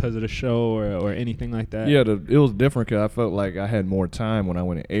 just because of the show or anything like that? Yeah, it was different because I felt like I had more time when I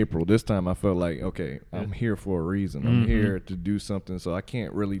went in April. This time I felt like, okay, I'm here for a reason. I'm here to do something, so I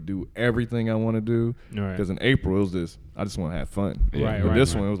can't really do everything I want to do. Because in April, it was just, I just want to have fun. But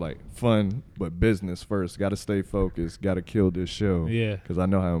this one, it was like fun, but business first. Got to stay focused. Got to kill this show. Yeah. Because I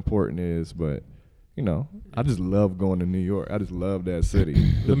know how important it is, but... You know, I just love going to New York. I just love that city.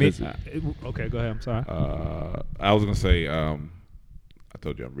 Okay, go ahead. I'm sorry. I was gonna say, I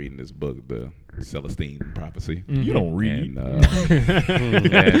told you I'm reading this book, The Celestine Prophecy. You don't read. And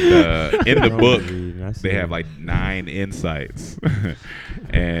in the book, they have like 9 insights,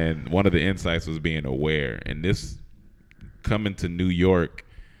 and one of the insights was being aware. And this coming to New York,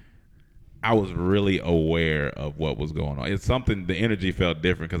 I was really aware of what was going on. It's something. The energy felt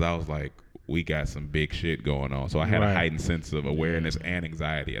different because I was like, we got some big shit going on. So I had a heightened sense of awareness and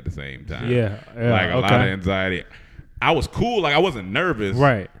anxiety at the same time. Like a lot of anxiety. I was cool. Like I wasn't nervous.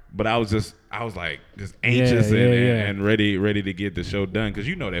 Right. But I was like just anxious and ready to get the show done. Cause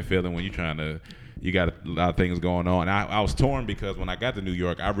you know that feeling when you got a lot of things going on. I was torn because when I got to New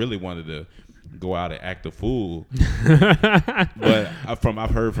York, I really wanted to go out and act a fool. But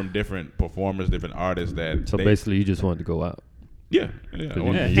I've heard from different performers, different artists that. So basically you just wanted to go out. Yeah.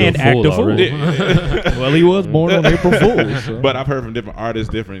 And act a fool. Well, he was born on April Fool's. So. But I've heard from different artists,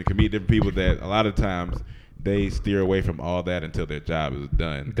 different people that a lot of times they steer away from all that until their job is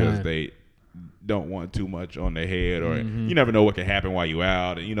done because they don't want too much on their head, or you never know what can happen while you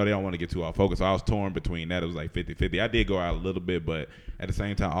out, and they don't want to get too off focus. So I was torn between that. It was like 50-50. I did go out a little bit, but at the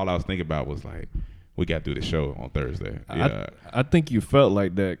same time, all I was thinking about was like, we got to do the show on Thursday. I think you felt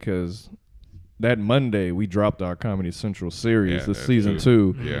like that because that Monday we dropped our Comedy Central series, the season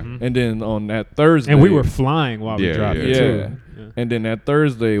 2. Yeah. And then on that Thursday, and we were flying while we dropped it too. And then that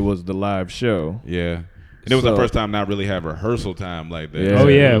Thursday was the live show. Yeah. And it was the first time not really have rehearsal time like that. Yeah. Oh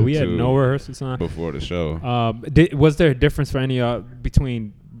yeah, we had no rehearsal time before the show. Was there a difference for any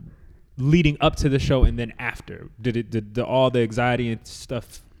between leading up to the show and then after? Did all the anxiety and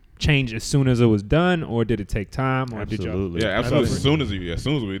stuff change as soon as it was done, or did it take time? Or absolutely. Absolutely. As soon as we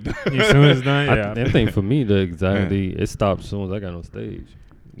done. As soon as it's done. I think for me the anxiety it stopped as soon as I got on stage.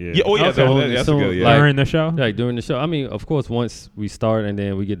 Yeah. Oh yeah. That's good. Yeah. Like, during the show. Like during the show. I mean, of course, once we start and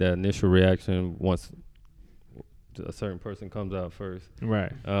then we get that initial reaction once a certain person comes out first,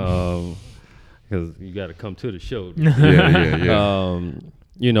 right? Because you got to come to the show. Yeah.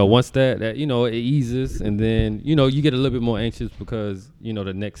 Once that it eases, and then you get a little bit more anxious because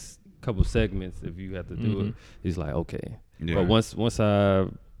the next couple segments, if you have to do it, it's like okay. Yeah. But once I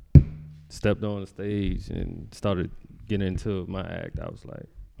stepped on the stage and started getting into my act, I was like,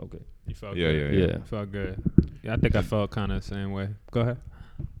 okay. You felt good. Yeah. Felt good. Yeah, I think I felt kind of the same way. Go ahead.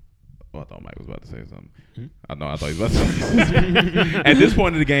 I thought Mike was about to say something. I thought he was about to say something. At this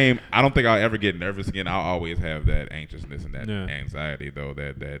point in the game, I don't think I'll ever get nervous again. I'll always have that anxiousness and that anxiety, though,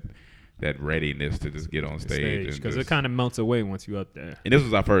 that that readiness to just get on stage because it kind of melts away once you up there. And this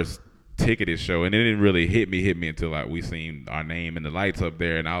was our first ticketed show, and it didn't really hit me until like we seen our name and the lights up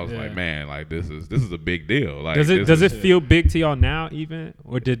there, and I was like, man, like this is a big deal. Like, does it feel big to y'all now even,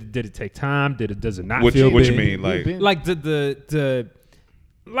 or did it take time? Does it not feel big? What you mean, like the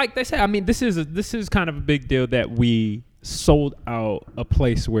like they say? I mean, this is kind of a big deal that we sold out a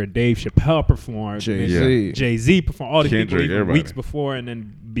place where Dave Chappelle performed, Jay-Z performed, all these Kendrick, people even weeks before, and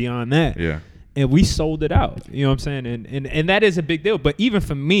then beyond that. Yeah. And we sold it out. You know what I'm saying? And that is a big deal. But even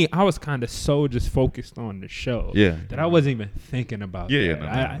for me, I was kind of so just focused on the show that I wasn't even thinking about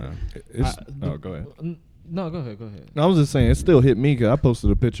that. No, go ahead. No, go ahead. No, I was just saying, it still hit me because I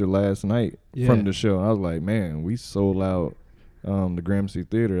posted a picture last night from the show. And I was like, man, we sold out the Gramercy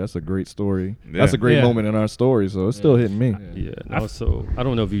Theater. That's a great story. Yeah. That's a great moment in our story. So it's still hitting me. So I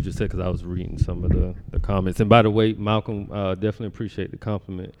don't know if you just said, because I was reading some of the comments. And by the way, Malcolm, definitely appreciate the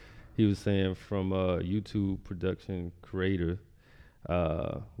compliment. He was saying from YouTube production creator,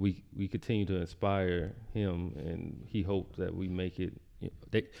 we continue to inspire him, and he hopes that we make it.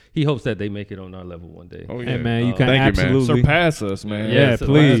 He hopes that they make it on our level one day. Oh yeah, hey, man, you can absolutely surpass us, man. Yeah,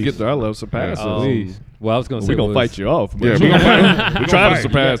 please get to our level, surpass us. Please. Well, I was gonna say we're gonna fight you off. Yeah, we're gonna try to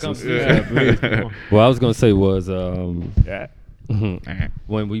surpass us. Yeah, please. Well, I was gonna say was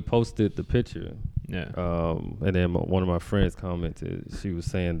when we posted the picture. Yeah. And then one of my friends commented. She was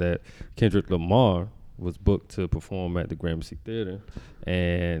saying that Kendrick Lamar was booked to perform at the Gramercy Theater,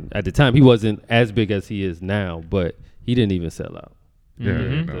 and at the time he wasn't as big as he is now, but he didn't even sell out.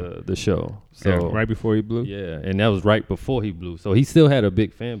 The show. So right before he blew. Yeah, and that was right before he blew. So he still had a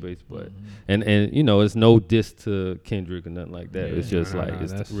big fan base, but and you know, it's no diss to Kendrick or nothing like that. It's just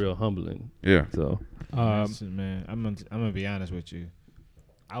it's real humbling. Yeah. So man, I'm gonna be honest with you.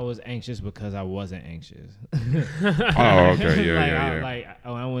 I was anxious because I wasn't anxious. Oh, okay, yeah.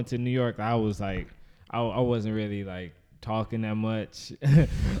 When I went to New York, I was like, I wasn't really like talking that much.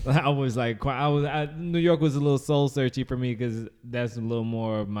 I was like, New York was a little soul searchy for me because that's a little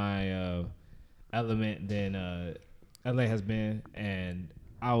more of my element than LA has been, and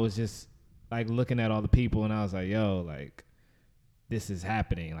I was just like looking at all the people, and I was like, yo, like this is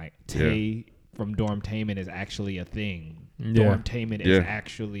happening. Like Tay from Dormtainment is actually a thing. Dormtainment is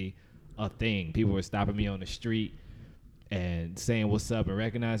actually a thing. People were stopping me on the street and saying what's up and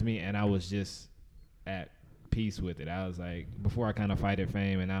recognize me, and I was just at peace with it. I was like, before I kind of fight at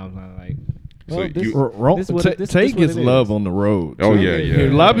fame, and I was kind of like, Tay gets love on the road. Oh yeah. A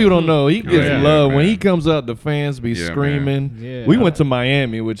lot of people don't know he gets love when he comes out. The fans be screaming. Yeah. We went to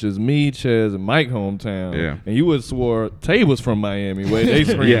Miami, which is me, Ches, and Mike hometown. Yeah. And you would have swore Tay was from Miami, where they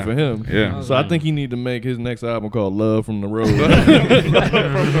screamed for him. Yeah. So I think he need to make his next album called Love from the Road. From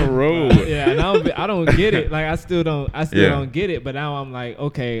the road. Yeah, and I don't get it. Like I still don't get it. But now I'm like,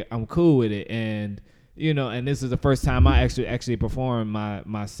 okay, I'm cool with it, and. You know, and this is the first time I actually performed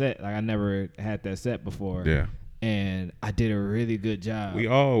my set. Like I never had that set before. Yeah. And I did a really good job.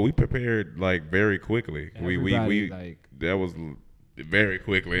 We prepared like very quickly. We that was very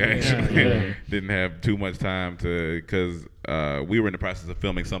quickly actually. Didn't have too much time because we were in the process of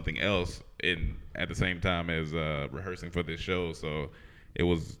filming something else at the same time as rehearsing for this show. So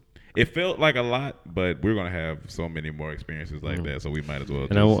it felt like a lot, but we're gonna have so many more experiences like that. So we might as well.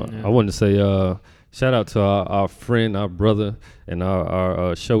 And I wanted to say. Shout out to our friend, our brother, and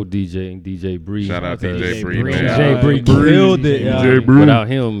our show DJ Bree. Shout out DJ Bree. DJ Bree killed it. DJ Bree. Without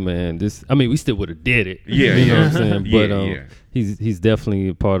him, man, we still would have did it. Yeah, you know what I'm saying. But he's definitely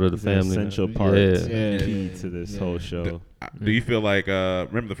a part of the family. Essential part, key to this whole show. Do you feel like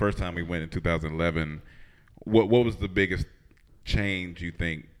remember the first time we went in 2011? What was the biggest change you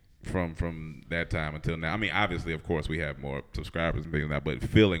think? From that time until now? I mean, obviously, of course, we have more subscribers and things like that, but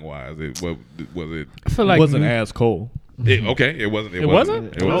feeling wise, what was it? I feel like it wasn't as cold. It wasn't. It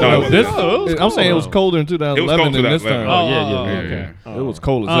wasn't? I'm saying it was colder in 2011 than this time. Okay. It was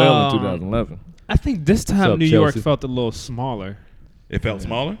cold as hell in 2011. I think this time New York felt a little smaller. It felt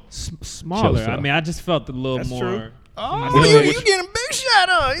smaller? Smaller. Chelsea. I mean, I just felt a little That's more. true. Oh, you getting big shot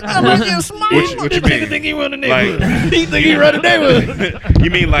on. You talking about getting smart. What you mean? think he run the neighborhood. He think he run the neighborhood.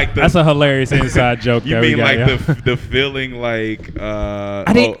 You mean like That's a hilarious inside joke. You mean like the feeling like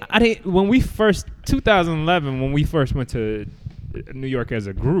I didn't when we first 2011 when we first went to New York as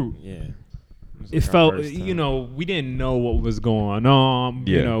a group. Yeah. it felt, you know, we didn't know what was going on.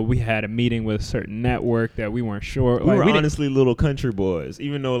 Yeah. You know, we had a meeting with a certain network that we weren't sure. We were honestly little country boys,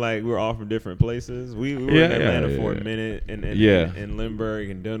 even though like we were all from different places. We were in Atlanta for a minute, and in Lindbergh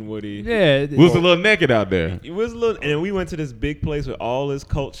and Dunwoody. Yeah, we was a little naked out there. It was a little, and then we went to this big place with all this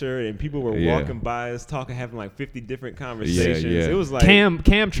culture, and people were walking by us, talking, having like 50 different conversations. It was like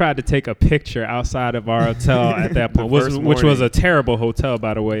Cam tried to take a picture outside of our hotel at that point, which was a terrible hotel,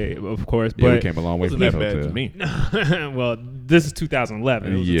 by the way, of course. But we came a long way from that hotel. To me. Well, this is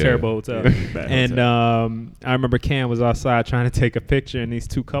 2011. It was a terrible hotel. And I remember Cam was outside trying to take a picture, and these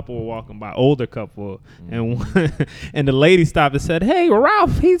two couple were walking by, older couple, and and the lady stopped and said, "Hey,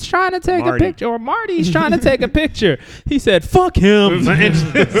 Ralph, he's trying to take a picture," or "Marty's trying to take a picture." He said, "Fuck him," and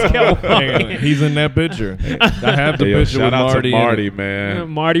just kept walking. He's in that picture. I have the picture shout with out Marty. To Marty, man.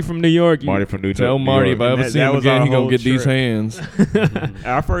 Marty from New York. Marty from New York. Tell Marty if I ever see him again, he gonna get these hands.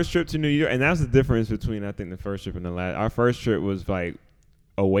 Our first trip to New York, and that's the difference between I think the first trip and the last. Our first trip was like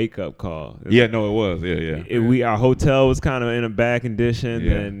a wake up call. Yeah, no, it was. Yeah. Our hotel was kind of in a bad condition,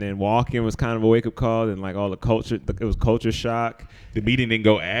 and then walk-in was kind of a wake up call, and like all the culture, it was culture shock. The meeting didn't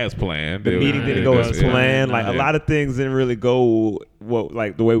go as planned. The meeting didn't go as planned. Like a lot of things didn't really go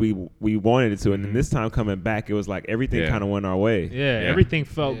like the way we wanted it to. And then this time coming back, it was like everything kind of went our way. Yeah, everything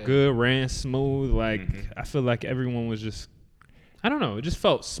felt good, ran smooth. Like I feel like everyone was just, I don't know, it just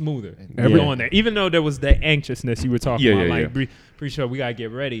felt smoother going there. Even though there was the anxiousness you were talking about, like pretty sure we gotta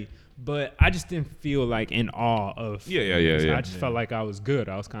get ready. But I just didn't feel like in awe of. I just felt like I was good.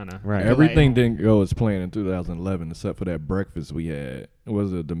 I was kind of Everything didn't go as planned in 2011, except for that breakfast we had. It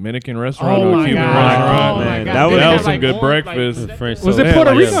was a Dominican restaurant or a Cuban restaurant. Man, that was some good breakfast. Was it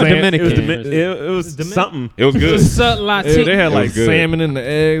Puerto Rico or Dominican? It was something. It was good. They had like salmon in the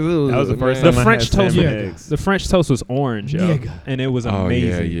eggs. That was the first time I French had toast. eggs. The French toast was orange, and it was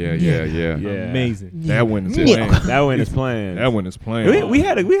amazing. Yeah. Amazing. That one is planned. That one is planned. That one is planned.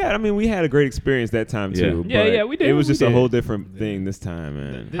 We had a great experience that time too. Yeah, we did. It was just a whole different thing this time,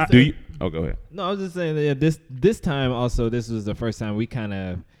 man. Do you? Oh, go ahead. No, I was just saying that this time also, this was the first time we kind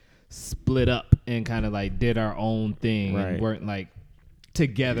of split up and kind of like did our own thing and weren't like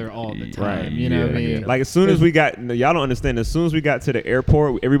together all the time. You know what I mean? Like as soon as we got, y'all don't understand. As soon as we got to the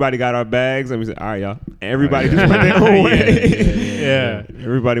airport, everybody got our bags and we said, "All right, y'all." And everybody just went their own way.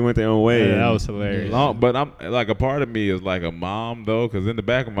 Everybody went their own way. Yeah, that was hilarious. But I'm like, a part of me is like a mom though, because in the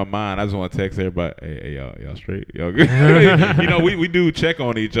back of my mind, I just want to text everybody, "Hey, y'all straight? Y'all good?" You know, we do check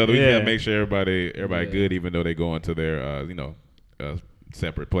on each other. We gotta make sure everybody good, even though they go into their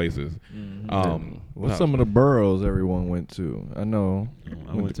separate places. What's some of the boroughs everyone went to? I know.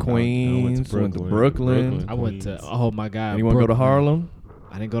 I went to Queens, went to Brooklyn. I went to, oh my God. Anyone go to Harlem?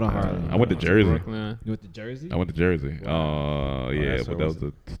 I didn't go to Harlem. I went to Jersey. You went to Jersey? I went to Jersey. But that was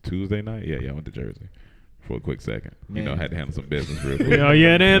a Tuesday night. Yeah, I went to Jersey for a quick second. You know, I had to handle some business real quick. They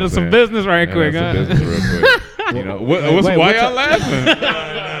handle some business right quick. You know, why y'all laughing?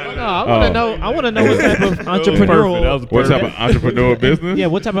 No, I want to know what type of entrepreneurial. What type of entrepreneurial business? Yeah,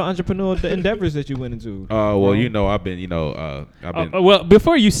 what type of entrepreneurial endeavors that you went into? Well, you know, I've been. Well,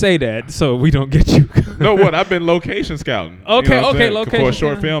 before you say that, so we don't get you. No, I've been location scouting. Okay, location for a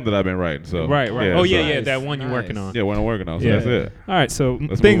short film that I've been writing. So right. Yeah, that one you're working on. Yeah, one I'm working on. So that's it. All right, so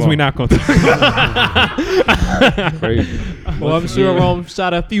things we're not going to talk about. Crazy. Well, I'm sure Rome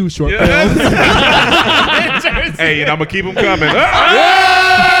shot a few short films. Hey, and I'm gonna keep them coming.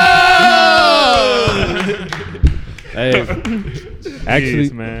 Hey, actually,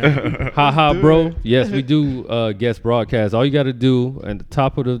 man. Haha, bro. Yes, we do guest broadcast. All you got to do at the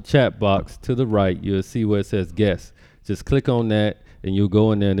top of the chat box to the right, you'll see where it says guest. Just click on that, and you'll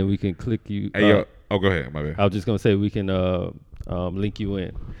go in there, and then we can click you. Hey, go ahead, my bad. I was just gonna say we can link you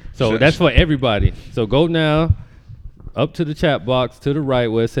in. So that's for everybody. So go now up to the chat box to the right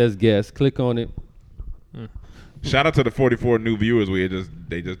where it says guest. Click on it. Shout out to the 44 new viewers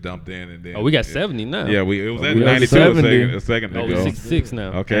they just dumped in and then. Oh, we got 70 now. Yeah, it was at 92 a second ago. 66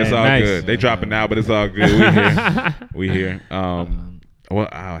 now. Okay, it's all good. They dropping now, but it's all good. We here. Well,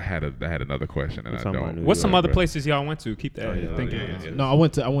 I had another question and I don't. What's some other places y'all went to? Keep that thinking. No, I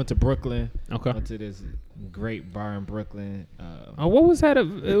went to Brooklyn. Okay. Went to this great bar in Brooklyn. What was that?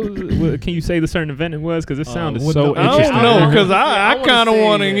 Can you say the certain event it was? Because it sounded so interesting. I don't know, because I kind of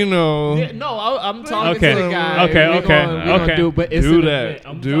want to, you know. Yeah, no, I'm talking to the guy. Okay. But it's do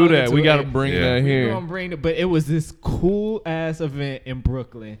that. We got to bring that here. We're gonna bring it, but it was this cool ass event in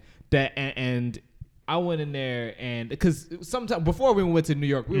Brooklyn that and I went in there and because sometimes before we went to New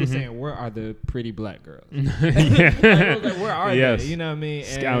York, we were saying, where are the pretty black girls? Like, where are they? You know what I mean?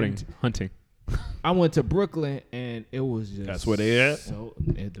 Scouting, hunting. I went to Brooklyn and it was just That's where they at? So,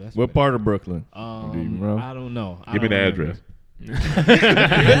 that's What part of Brooklyn? Do you know? I don't know. Give me the address.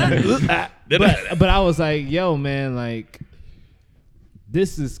 But I was like, yo, man, like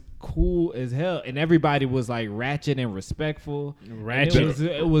this is cool as hell, and everybody was like ratchet and respectful. Ratchet.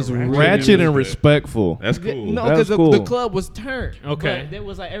 It was Ratchet and respectful. That's cool. No, That's because cool. the club was turned. Okay. But it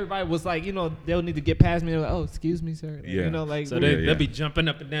was like everybody was like, they'll need to get past me. They're like, oh, excuse me, sir. Yeah. Like So Yeah, they'll be jumping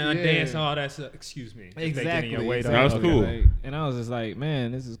up and down, Yeah. dancing, all that stuff. Excuse me. If they get in exactly. your way, So, That was dog. cool. like, and I was just like,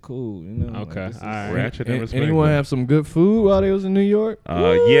 man, this is cool. Okay. This is- All right. Ratchet and respectful. Anyone have some good food while they was in New York?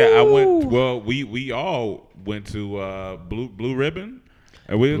 Yeah, I went. Well, we all went to Blue Ribbon.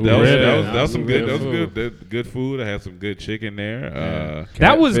 And that was some good. That was good food. I had some good chicken there.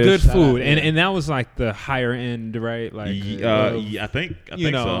 That was Catfish. good food, and that was like the higher end, right? Like, I think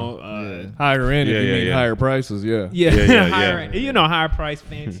so. Higher end, Yeah, if you yeah, mean yeah. higher prices, yeah. yeah, higher, yeah. Higher price,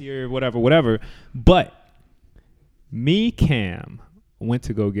 fancier, whatever. But me, Cam, went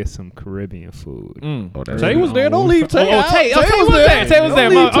to go get some Caribbean food. Oh, that's Tay good. was there. Don't leave Tay out. Tay was there. Tay was there.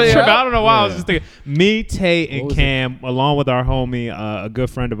 Don't leave I'm Tay tripping. out. I don't know why I was just thinking. Me, Tay, and was Cam, along with our homie, a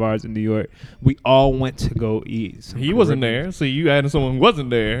good friend of ours in New York, we all went to go eat. Some He wasn't Caribbean. there. See, you adding someone who wasn't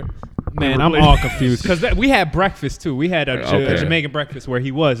there. Man, I'm all confused because we had breakfast too. We had a Okay. Jamaican breakfast where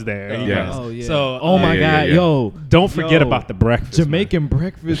he was there. Yeah. Oh yeah. So, oh my yeah, God, yeah. yo, don't forget Yo, about the breakfast. man. Jamaican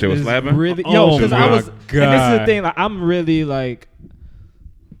breakfast Shit was is slapping? really Oh because my I was. And this is God. the thing. Like, I'm really like.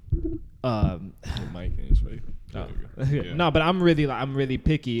 Mike in his face. No, but I'm really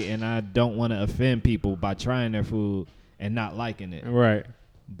picky, and I don't want to offend people by trying their food and not liking it. Right.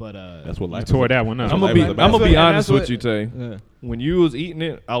 But That's what You life tore is. that one up. That's I'm what gonna be life is about. I'm gonna be And honest that's with what- you, Tay. yeah. When you was eating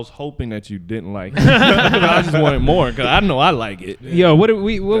it, I was hoping that you didn't like it. I just wanted more because I know I like it. Yo, what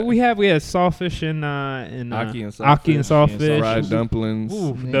we have? We had sawfish and Aki and Aki and sawfish. Fried dumplings,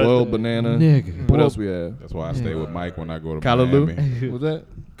 Ooh, boiled banana. Nigga. What else we have? That's why I stay with Mike when I go to Callaloo. Miami. Was that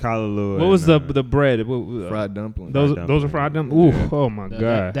Callaloo. What was and, the bread? What, fried dumplings? those are fried dumplings. Ooh, oh my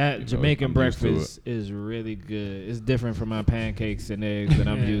god. That Jamaican I'm used to breakfast is really good. It's different from my pancakes and eggs that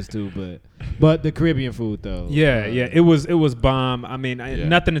I'm used to, but the Caribbean food though. Yeah, it was bomb. I mean, Yeah.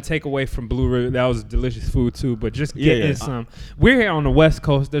 nothing to take away from Blue Ribbon. That was delicious food too. But just Yeah, getting yeah. some. We're here on the West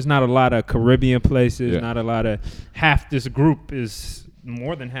Coast. There's not a lot of Caribbean places. Yeah. Not a lot of half. This group is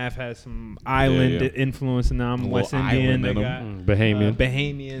more than half has some island yeah. influence, and I'm A West little Indian. island They in 'em. got Bahamian.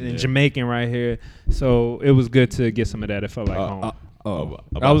 Bahamian and Yeah. Jamaican right here. So it was good to get some of that. It felt like home.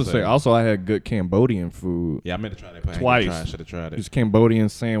 I was say also I had good Cambodian food. Yeah, I meant to try that. Twice. Should have tried it. These Cambodian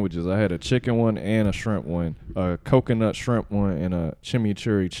sandwiches. I had a chicken one and a shrimp one, a coconut shrimp one, and a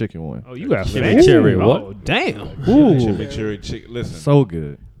chimichurri chicken one. Oh, you got Chimichurri, fancy. what? Oh, damn. Chimichurri chicken. Listen, So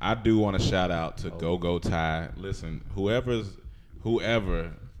good. I do want to shout out to Go Thai. Listen, whoever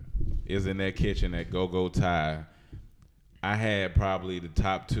is in that kitchen at Go Thai, I had probably the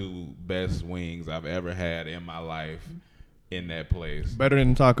top 2 best wings I've ever had in my life in that place. Better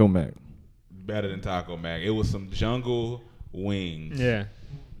than Taco Mac. Better than Taco Mac. It was some jungle wings. Yeah.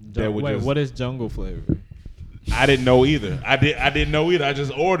 That were Wait, just- what is jungle flavor? I didn't know either. I didn't know either. I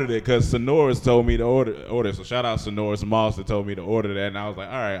just ordered it because Sonoris told me to order. So shout out Sonoris Moss that told me to order that, and I was like,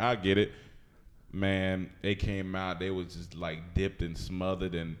 all right, I'll get it. Man, they came out. They was just like dipped and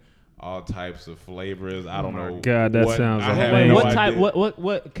smothered in all types of flavors. I don't know. God, that what- sounds I have amazing. no What type? idea.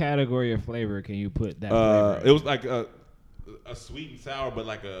 What category of flavor can you put that? Flavor in? It was like a sweet and sour, but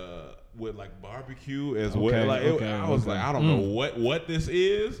like with like barbecue as well. Okay, Like okay, I was okay. like, I don't know what this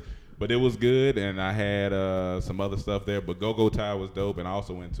is, but it was good. And I had some other stuff there. But Go Thai was dope. And I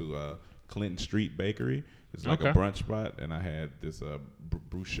also went to Clinton Street Bakery. It's like a Okay. brunch spot, and I had this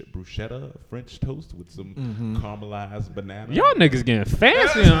bruschetta French toast with some caramelized banana. Y'all niggas getting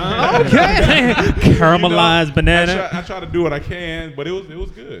fancy, huh? Okay. Caramelized You know, banana. I try to do what I can, but it was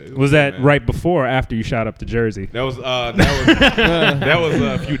good. It Was good, that man. right before or after you shot up to Jersey? That was that was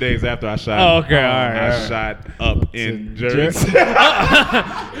a few days after I shot. Oh, okay, all right, I all right. shot up in Jersey.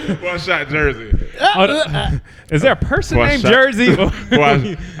 Well, I shot Jersey. Is there a person Well, I named shot- Jersey?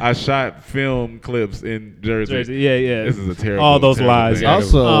 Well, I shot film clips in Jersey. Jersey, yeah. This is a terrible. All those terrible lies. thing.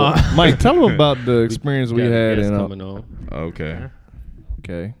 Also, Mike, tell them about the experience we Got a had guest in. coming on. Okay.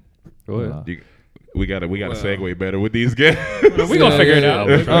 Okay. Go ahead. We got to segue better with these guys. We gonna figure it out.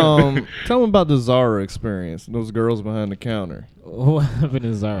 Tell them about the Zara experience. Those girls behind the counter. What happened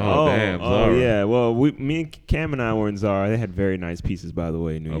in Zara? Oh, damn, Zara. yeah. Well, me and Cam and I were in Zara. They had very nice pieces, by the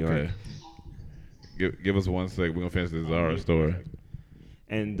way, in New York. Give us 1 sec. We're gonna finish this Zara story.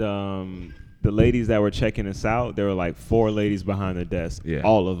 And the ladies that were checking us out, there were like 4 ladies behind the desk. Yeah.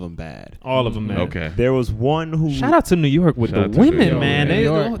 All of them bad. All of them, man. Okay. There was one who Shout out to New York with Shout the out to women, New York, man. New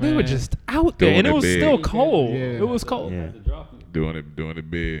York, They were man. just out there, Doing and it it was big. still cold. Yeah. It was cold. Yeah. Doing it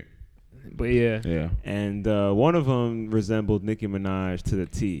big. But yeah. Yeah. And one of them resembled Nicki Minaj to the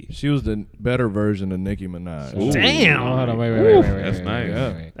T. She was the better version of Nicki Minaj. Ooh. Damn. Oh, hold on, wait. That's nice.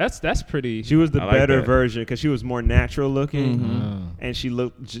 Yeah. That's pretty. She was the I like better that. version because she was more natural looking, Mhm. and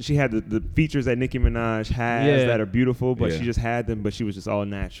she had the features that Nicki Minaj has Yeah. that are beautiful, but Yeah. she just had them, but she was just all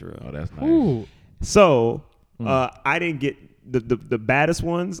natural. Oh, that's nice. Ooh. So I didn't get the baddest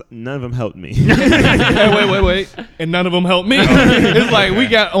ones. None of them helped me. Hey, wait. And none of them helped me. It's like we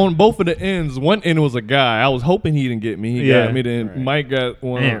got on both of the ends. One end was a guy. I was hoping he didn't get me. He Yeah. got me. Then Mike got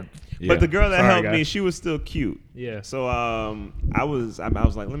one. Damn. Yeah. But the girl that Sorry, helped guys. me, she was still cute. Yeah. So I was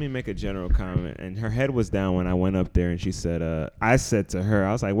like, let me make a general comment, and her head was down when I went up there, and she said, I said to her,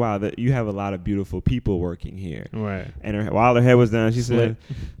 I was like, wow, you have a lot of beautiful people working here. Right. And while her head was down, she Slit.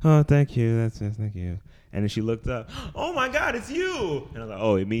 said, oh, thank you, thank you. And then she looked up, oh my God, it's you. And I was like,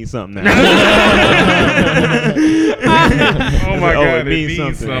 oh, it means something now. Oh my God, it means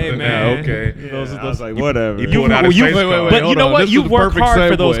something. Hey, now. man. Okay. Yeah, I was like, whatever. You pulled out his face Wait, card. But you hold know on. what? This You is the work perfect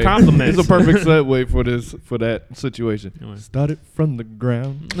hard for those segue. compliments. It's a perfect segue for that situation. Right. Started from the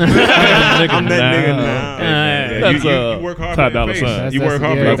ground. I'm that nigga now. Yeah, That's you work hard Ty for your Dolla face. Sign. You work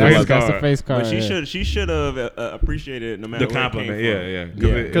hard for yeah, your face that's the card. face card. But she should have appreciated it no matter The where compliment, it came from.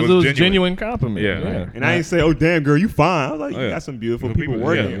 yeah. Yeah. Because it was genuine compliment. Yeah. And I ain't say, oh, damn, girl, you fine. I was like, you Oh, yeah. got some beautiful Good people people,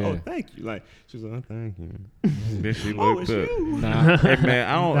 working yeah. here. Oh, Yeah. thank you. Like, she was like, oh, thank you. Then she Oh, looked it's up. you. Nah, Hey man,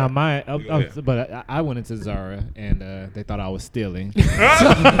 I don't. nah, my, Go ahead. but I went into Zara and they thought I was stealing. They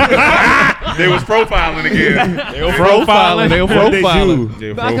was profiling again. They were profiling. They were What they profiling. They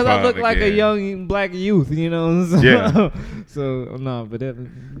were Because I look profiling like a again. young black youth, you know. So, Yeah. So no, but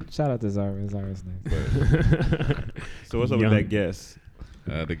shout out to Zara. Zara's nice. So what's up Young. with that guess?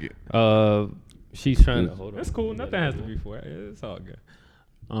 She's trying to hold on. That's cool. Nothing has to be for it. It's all good.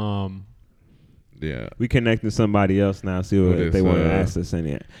 Yeah. We connecting to somebody else now. See what What if they is, want to uh, ask us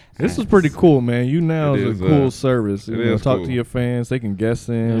any. This is pretty cool, man. You now It is a is, cool service. it You know, is talk cool. to your fans. They can guess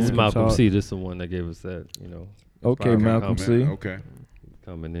in. This we is can Malcolm talk. C. This is the one that gave us that, Okay, Fine Malcolm C. Okay.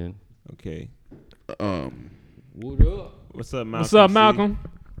 coming in. Okay. What up? What's up, Malcolm? What's up, C? Malcolm?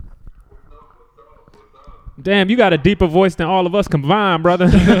 Damn, you got a deeper voice than all of us combined, brother.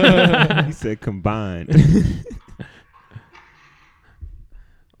 He said combined.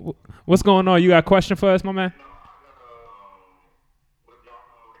 What's going on? You got a question for us, my man?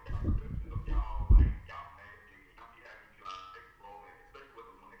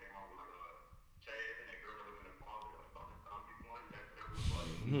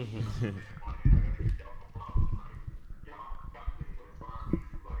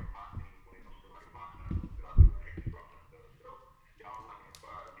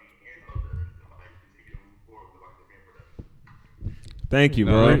 Thank you,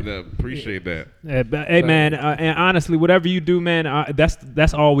 No, bro. appreciate that. Yeah, but, hey, man, and honestly, whatever you do, man,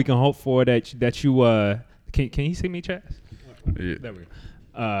 that's all we can hope for. That you can you see me, Chaz? Yeah. There we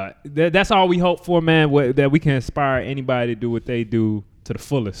go. That's all we hope for, man. That we can inspire anybody to do what they do to the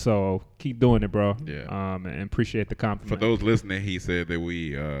fullest. So keep doing it, bro. Yeah. And appreciate the compliment. For those listening, he said that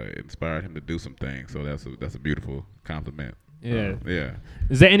we inspired him to do some things. So that's a beautiful compliment. Yeah. Yeah.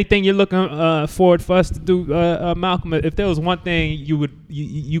 Is there anything you're looking forward for us to do, Malcolm? If there was one thing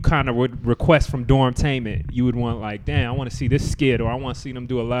you kind of would request from Dormtainment, you would want, like, damn, I want to see this skit, or I want to see them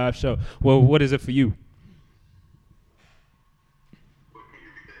do a live show. Well, what is it for you?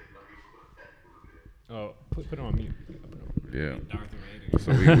 Oh, put it on mute. Yeah.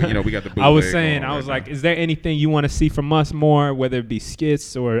 So we got the. I was bootleg saying, going I was right like, now. is there anything you want to see from us more, whether it be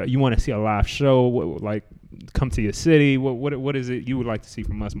skits or you want to see a live show, like come to your city? What is it you would like to see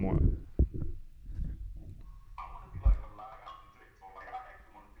from us more?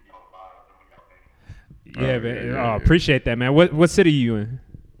 Yeah, man. yeah. Appreciate that, man. What city are you in?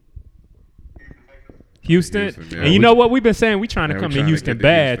 Houston. Houston, yeah. And you know what? We've been saying we trying to Man, come we to trying Houston get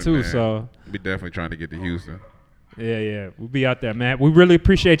bad Houston, too. man. So We definitely trying to get to Houston. yeah, we'll be out there, man. We really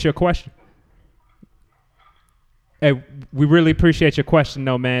appreciate your question. Hey, we really appreciate your question,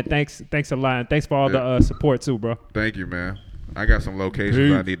 though, man. Thanks a lot. And thanks for all the support too, bro. Thank you, man. I got some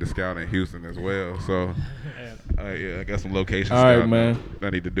locations I need to scout in Houston as well. So, yeah, I got some locations All right, scouting man. I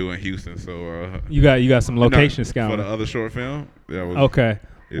need to do in Houston. So, You got some location for scouting. the other short film. That was Okay.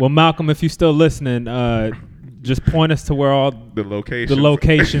 Yeah. Well, Malcolm, if you're still listening, just point us to where all The location. the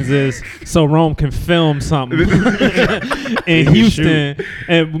locations is, so Rome can film something in Houston,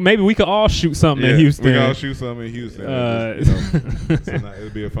 and maybe we could all shoot something in Houston. We can all shoot something in Houston. It'll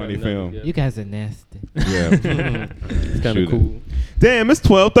be a funny film. You guys are nasty. Yeah, It's kind of cool. Damn, it's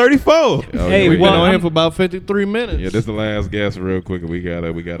 12:34. Hey, We've well, been on I'm- here for about 53 minutes. Yeah, this is the last guess real quick. We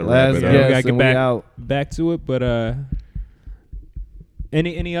gotta wrap Last it guess. up. we gotta and get we back out. back to it, but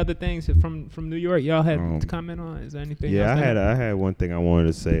any other things from New York y'all had to comment on? Is there anything? Yeah, else I had one thing I wanted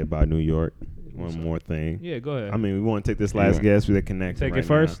to say about New York. One more thing. Yeah, go ahead. I mean, we want to take this last guess with the connection. Take it right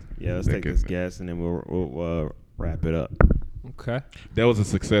first? now. Yeah, let's take this guess and then we'll wrap it up. Okay. That was a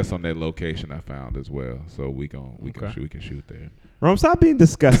success on that location I found as well. So we can shoot there. Rome, stop being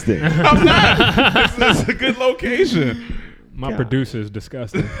disgusting. I'm not. This is a good location. My producer is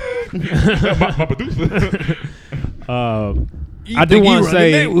disgusting. my producer. I do want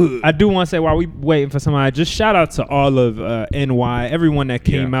to say while we waiting for somebody, just shout out to all of NY, everyone that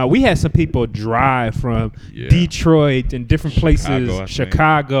came out. We had some people drive from Detroit and different places,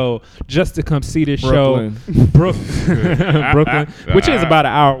 Chicago, just to come see this Brooklyn. show. Brooklyn, which is about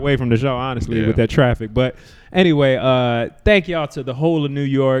an hour away from the show, honestly, with that traffic. But anyway, thank y'all to the whole of New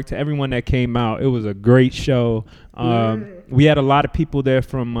York, to everyone that came out. It was a great show. We had a lot of people there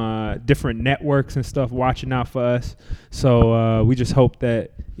from different networks and stuff watching out for us. So we just hope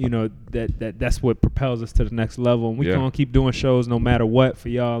that that's what propels us to the next level. And we're gonna keep doing shows no matter what for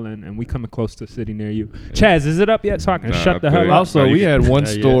y'all. And we coming close to a city near you. Chaz, is it up yet? So I can shut the hell up. Also, we had one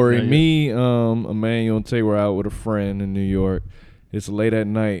story. Not yet. Me, Emmanuel, and Tay were out with a friend in New York. It's late at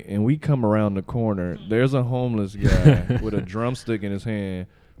night, and we come around the corner. There's a homeless guy with a drumstick in his hand.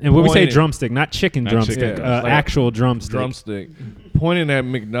 And when we say pointing- drumstick, not chicken drumstick, like actual drumstick. Drumstick, pointing at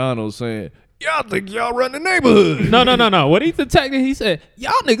McDonald's, saying, "Y'all think y'all run the neighborhood?" No. What he detected, he said,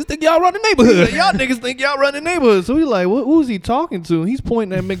 "Y'all niggas think y'all run the neighborhood." He said, y'all niggas think y'all run the neighborhood. So we like, who's he talking to? And he's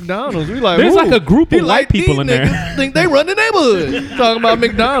pointing at McDonald's. We like, There's who? like a group He of white people "These in there." niggas think they run the neighborhood. Talking about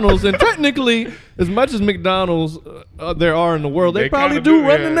McDonald's, and technically, as much as McDonald's there are in the world, they probably kinda do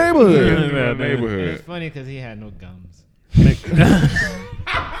run the neighborhood. Yeah, neighborhood. It's funny because he had no gums.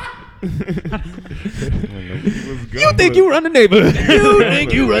 You think you run the neighborhood? You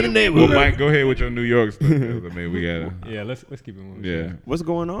think you run the Well, neighborhood? Mike, go ahead with your New York stuff. 'Cause, I mean, we gotta. Yeah, let's keep it moving. Yeah, What's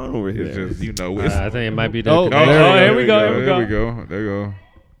going on over here? it's just it's, I think it might be that. Oh, connection. there we go. There we go. There you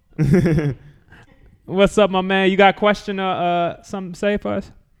go. What's up, my man? You got a question or something to say for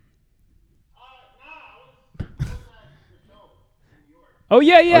us? Oh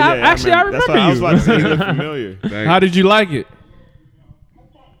yeah. I remember That's what I was you. about to say. You look familiar. Thank How did you like it?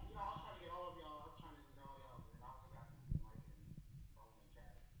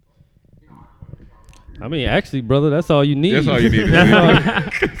 I mean, actually, brother, that's all you need. That's all you need.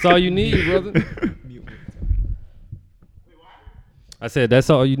 That's all you need, brother. I said that's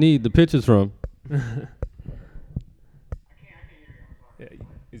all you need the pictures from.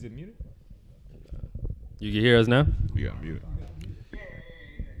 Is it muted? You can hear us now? You got muted.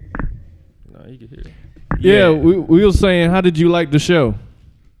 No, you can hear it. Yeah, we were saying, how did you like the show?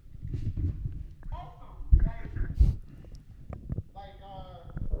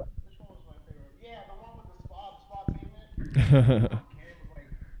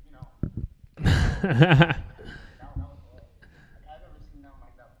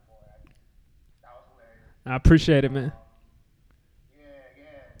 I appreciate it, man.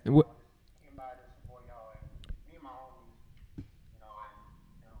 And what-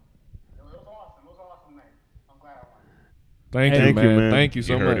 Thank Thank you, you, man. man. Thank you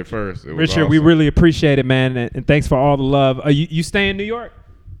so You heard much. it first. It was Richard, we awesome. really appreciate it, man, and thanks for all the love. You stay in New York?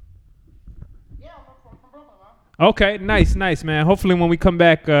 Okay, nice, man. Hopefully, when we come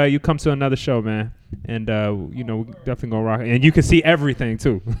back, you come to another show, man, and we definitely gonna rock it, and you can see everything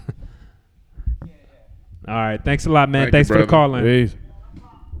too. All right, thanks a lot, man. Thank you, Thanks for the brother. call in. Peace.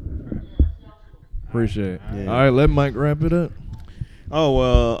 Appreciate it. Yeah. All right, let Mike wrap it up. Oh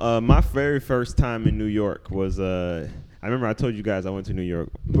well, my very first time in New York was I remember I told you guys I went to New York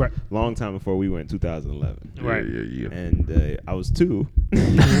Right. long time before we went, 2011. Right. Yeah. And I was 2,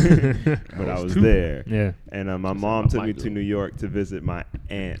 but I was there. Yeah. And my mom took me to New York to visit my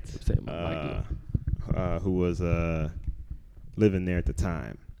aunt, who was living there at the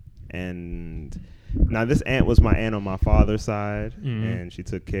time. And now this aunt was my aunt on my father's side, and she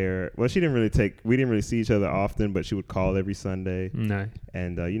took care. Well, we didn't really see each other often, but she would call every Sunday. Nice.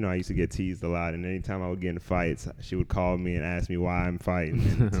 And I used to get teased a lot, and anytime I would get in fights, she would call me and ask me why I'm fighting,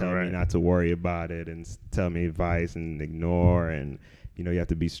 and tell me not to worry about it, and tell me advice and ignore, and you have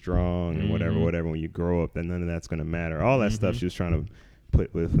to be strong and whatever. When you grow up, then none of that's gonna matter. All that stuff she was trying to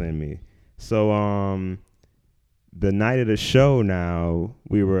put within me. So the night of the show, now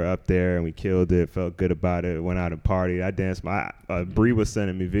we were up there and we killed it. Felt good about it. Went out and partied. I danced. Bree was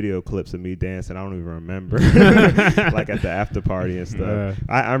sending me video clips of me dancing. I don't even remember, like at the after party and stuff.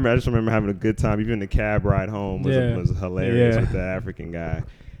 I just remember having a good time. Even the cab ride home was hilarious with that African guy.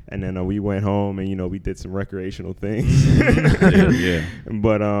 And then we went home and we did some recreational things.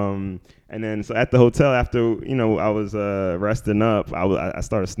 But and then so at the hotel after I was resting up, I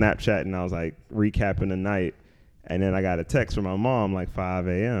started Snapchatting. I was like recapping the night. And then I got a text from my mom like 5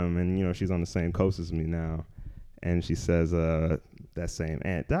 a.m. And, she's on the same coast as me now. And she says that same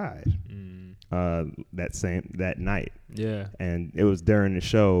aunt died that night. Yeah. And it was during the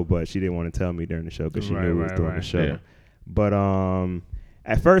show, but she didn't want to tell me during the show because she knew it was during the show. Yeah. But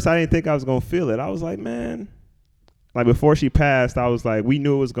at first I didn't think I was going to feel it. I was like, man. Like before she passed, I was like, we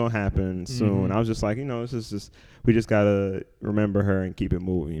knew it was going to happen soon. I was just like, it's just we just got to remember her and keep it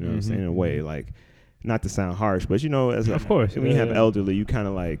moving, what I'm saying, in a way. Like, not to sound harsh, but of course, when you have elderly, you kind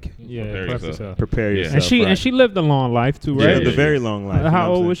of like prepare yourself. And she lived a long life too, right? She lived a very long life.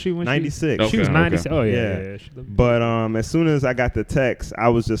 How old was she when 96. She was 96. Oh yeah. But as soon as I got the text, I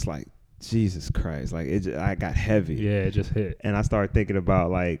was just like, Jesus Christ! Like I got heavy. Yeah, it just hit. And I started thinking about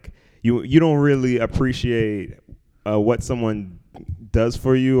like you don't really appreciate what someone does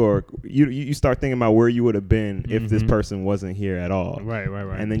for you, or you start thinking about where you would have been if this person wasn't here at all. Right.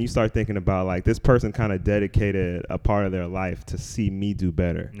 And then you start thinking about like this person kind of dedicated a part of their life to see me do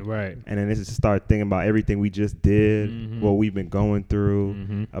better. Right. And then just start thinking about everything we just did, what we've been going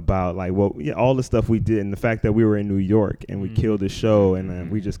through, about like all the stuff we did, and the fact that we were in New York and we killed the show, and then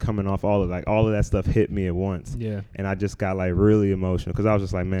we just coming off all of that stuff hit me at once. Yeah. And I just got like really emotional because I was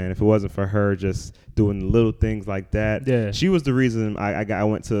just like, man, if it wasn't for her just doing the little things like that, she was the reason I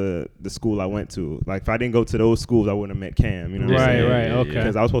went to the school I went to. Like if I didn't go to those schools, I wouldn't have met Cam. You know what I'm saying? Right. Okay.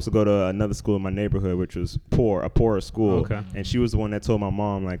 Because I was supposed to go to another school in my neighborhood, which was a poorer school. Okay. And she was the one that told my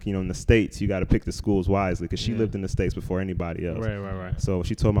mom, like, in the States, you got to pick the schools wisely, because she lived in the States before anybody else. Right. So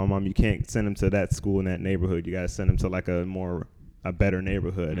she told my mom, you can't send him to that school in that neighborhood. You got to send him to like a better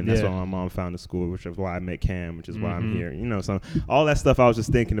neighborhood. And that's why my mom found the school, which is why I met Cam, which is why I'm here. So all that stuff I was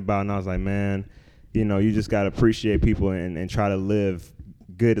just thinking about, and I was like, man, you just got to appreciate people and try to live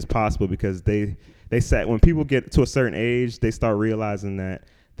good as possible, because they said when people get to a certain age, they start realizing that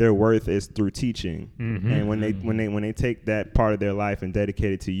their worth is through teaching. And when they take that part of their life and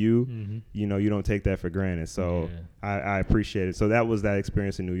dedicate it to you, you don't take that for granted. So I appreciate it. So that was that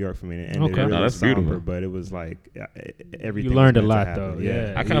experience in New York for me. And it really that's somber, beautiful. But it was like everything. You learned a lot though.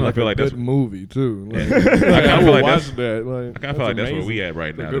 Yeah. I kind of feel like that's a good movie too. Like, I kind of feel like that's where we at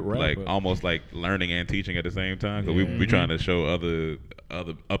right now. Like almost like learning and teaching at the same time. Because we trying to show other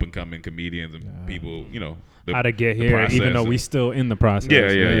up and coming comedians and people, how to get here, even though we still in the process.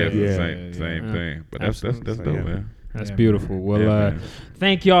 Same thing. But that's dope, man. That's beautiful. Well,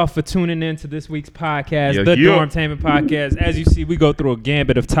 thank y'all for tuning in to this week's podcast, the Dormtainment Podcast. As you see, we go through a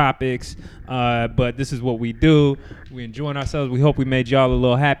gambit of topics, but this is what we do. We're enjoying ourselves. We hope we made y'all a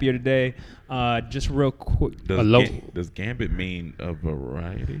little happier today. Just real quick. Does gambit mean a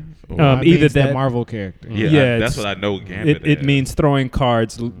variety? Either that Marvel character. Yeah, that's what I know gambit it means throwing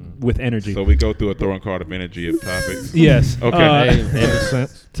cards with energy. So we go through a throwing card of energy of topics. Yes. Okay.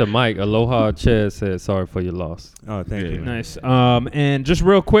 To Mike, Aloha Chaz said, sorry for your loss. Oh, thank you. Nice. And just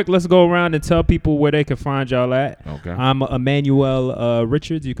real quick, let's go around and tell people where they can find y'all at. Okay. I'm Emmanuel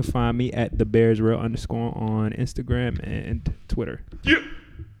Richards. You can find me at @thebearsreal_ on Instagram and Twitter. Yeah.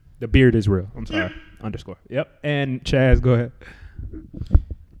 The beard is real. I'm sorry. _ Yep. And Chaz, go ahead.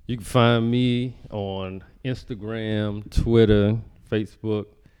 You can find me on Instagram, Twitter, Facebook.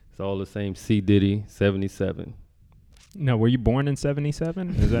 It's all the same. C Diddy 77. No, were you born in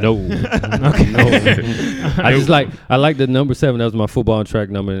 77? No. I like the number 7. That was my football and track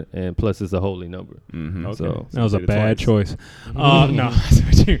number, and plus it's a holy number. Okay. So that was a bad choice. No.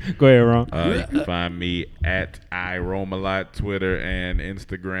 Go ahead, Ron. You can find me at iRomalot, Twitter and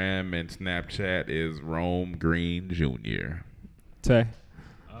Instagram, and Snapchat is Rome Green Jr. Tay.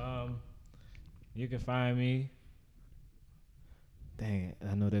 You can find me. Dang it!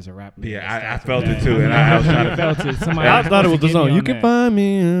 I know there's a rap. Yeah, I felt it too, and I was trying to. Felt it. I thought it was the song. You can find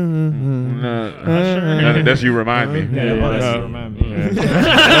me. That's you remind me. Yeah, that's you remind me.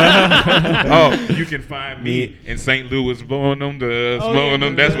 Oh, you can find me in St. Louis blowing on the blowing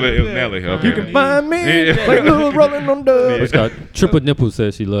them. That's what it was. Nelly. Okay. You can find me Yeah. like little rolling on the. It's called Triple Nipple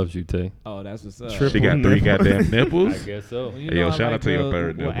says she loves you, Tay. Oh, that's what's up. She got 3 goddamn I nipples. guess so. Well, you Hey, yo, know, I shout out to your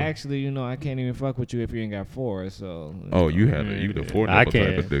third Well, nipple. actually, you know, I can't even fuck with you if you ain't got 4. So. Oh, you have you the 4 I nipple type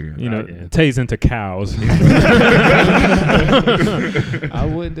can. of nigga. You know, Yeah. Tay's into cows. I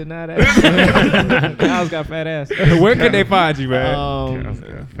wouldn't deny that. Kyle's got fat ass. Where can they find you, man? Kyle's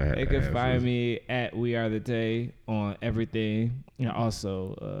got fat They can asses. find me at We Are the Tay on everything. And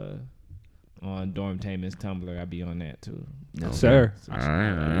also on Dormtainment's Tumblr. I be on that too. Yes, sir. All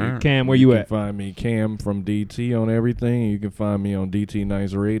right. Cam, where you You at? can find me Cam from DT on everything. You can find me on DT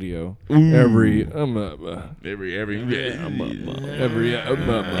Nice Radio. Ooh. Every Every we And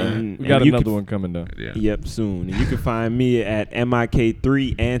got you another can- one coming down. yeah. Yep, soon. And you can find me at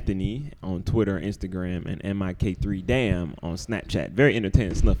MIK3 Anthony on Twitter and Instagram, and MIK3 Damn on Snapchat. Very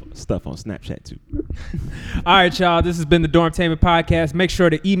entertaining stuff on Snapchat too. All right, y'all. This has been the Dormtainment Podcast. Make sure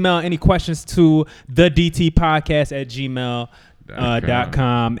to email any questions to thedtpodcast@gmail.com.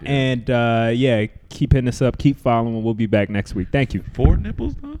 Yeah. And yeah, keep hitting us up. Keep following. We'll be back next week. Thank you. 4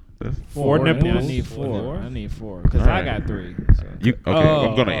 nipples, though? That's Four nipples? I need 4. I need 4 because All I right. got 3. So. you. Okay, Oh.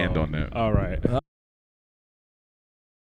 I'm gonna end on that. All right.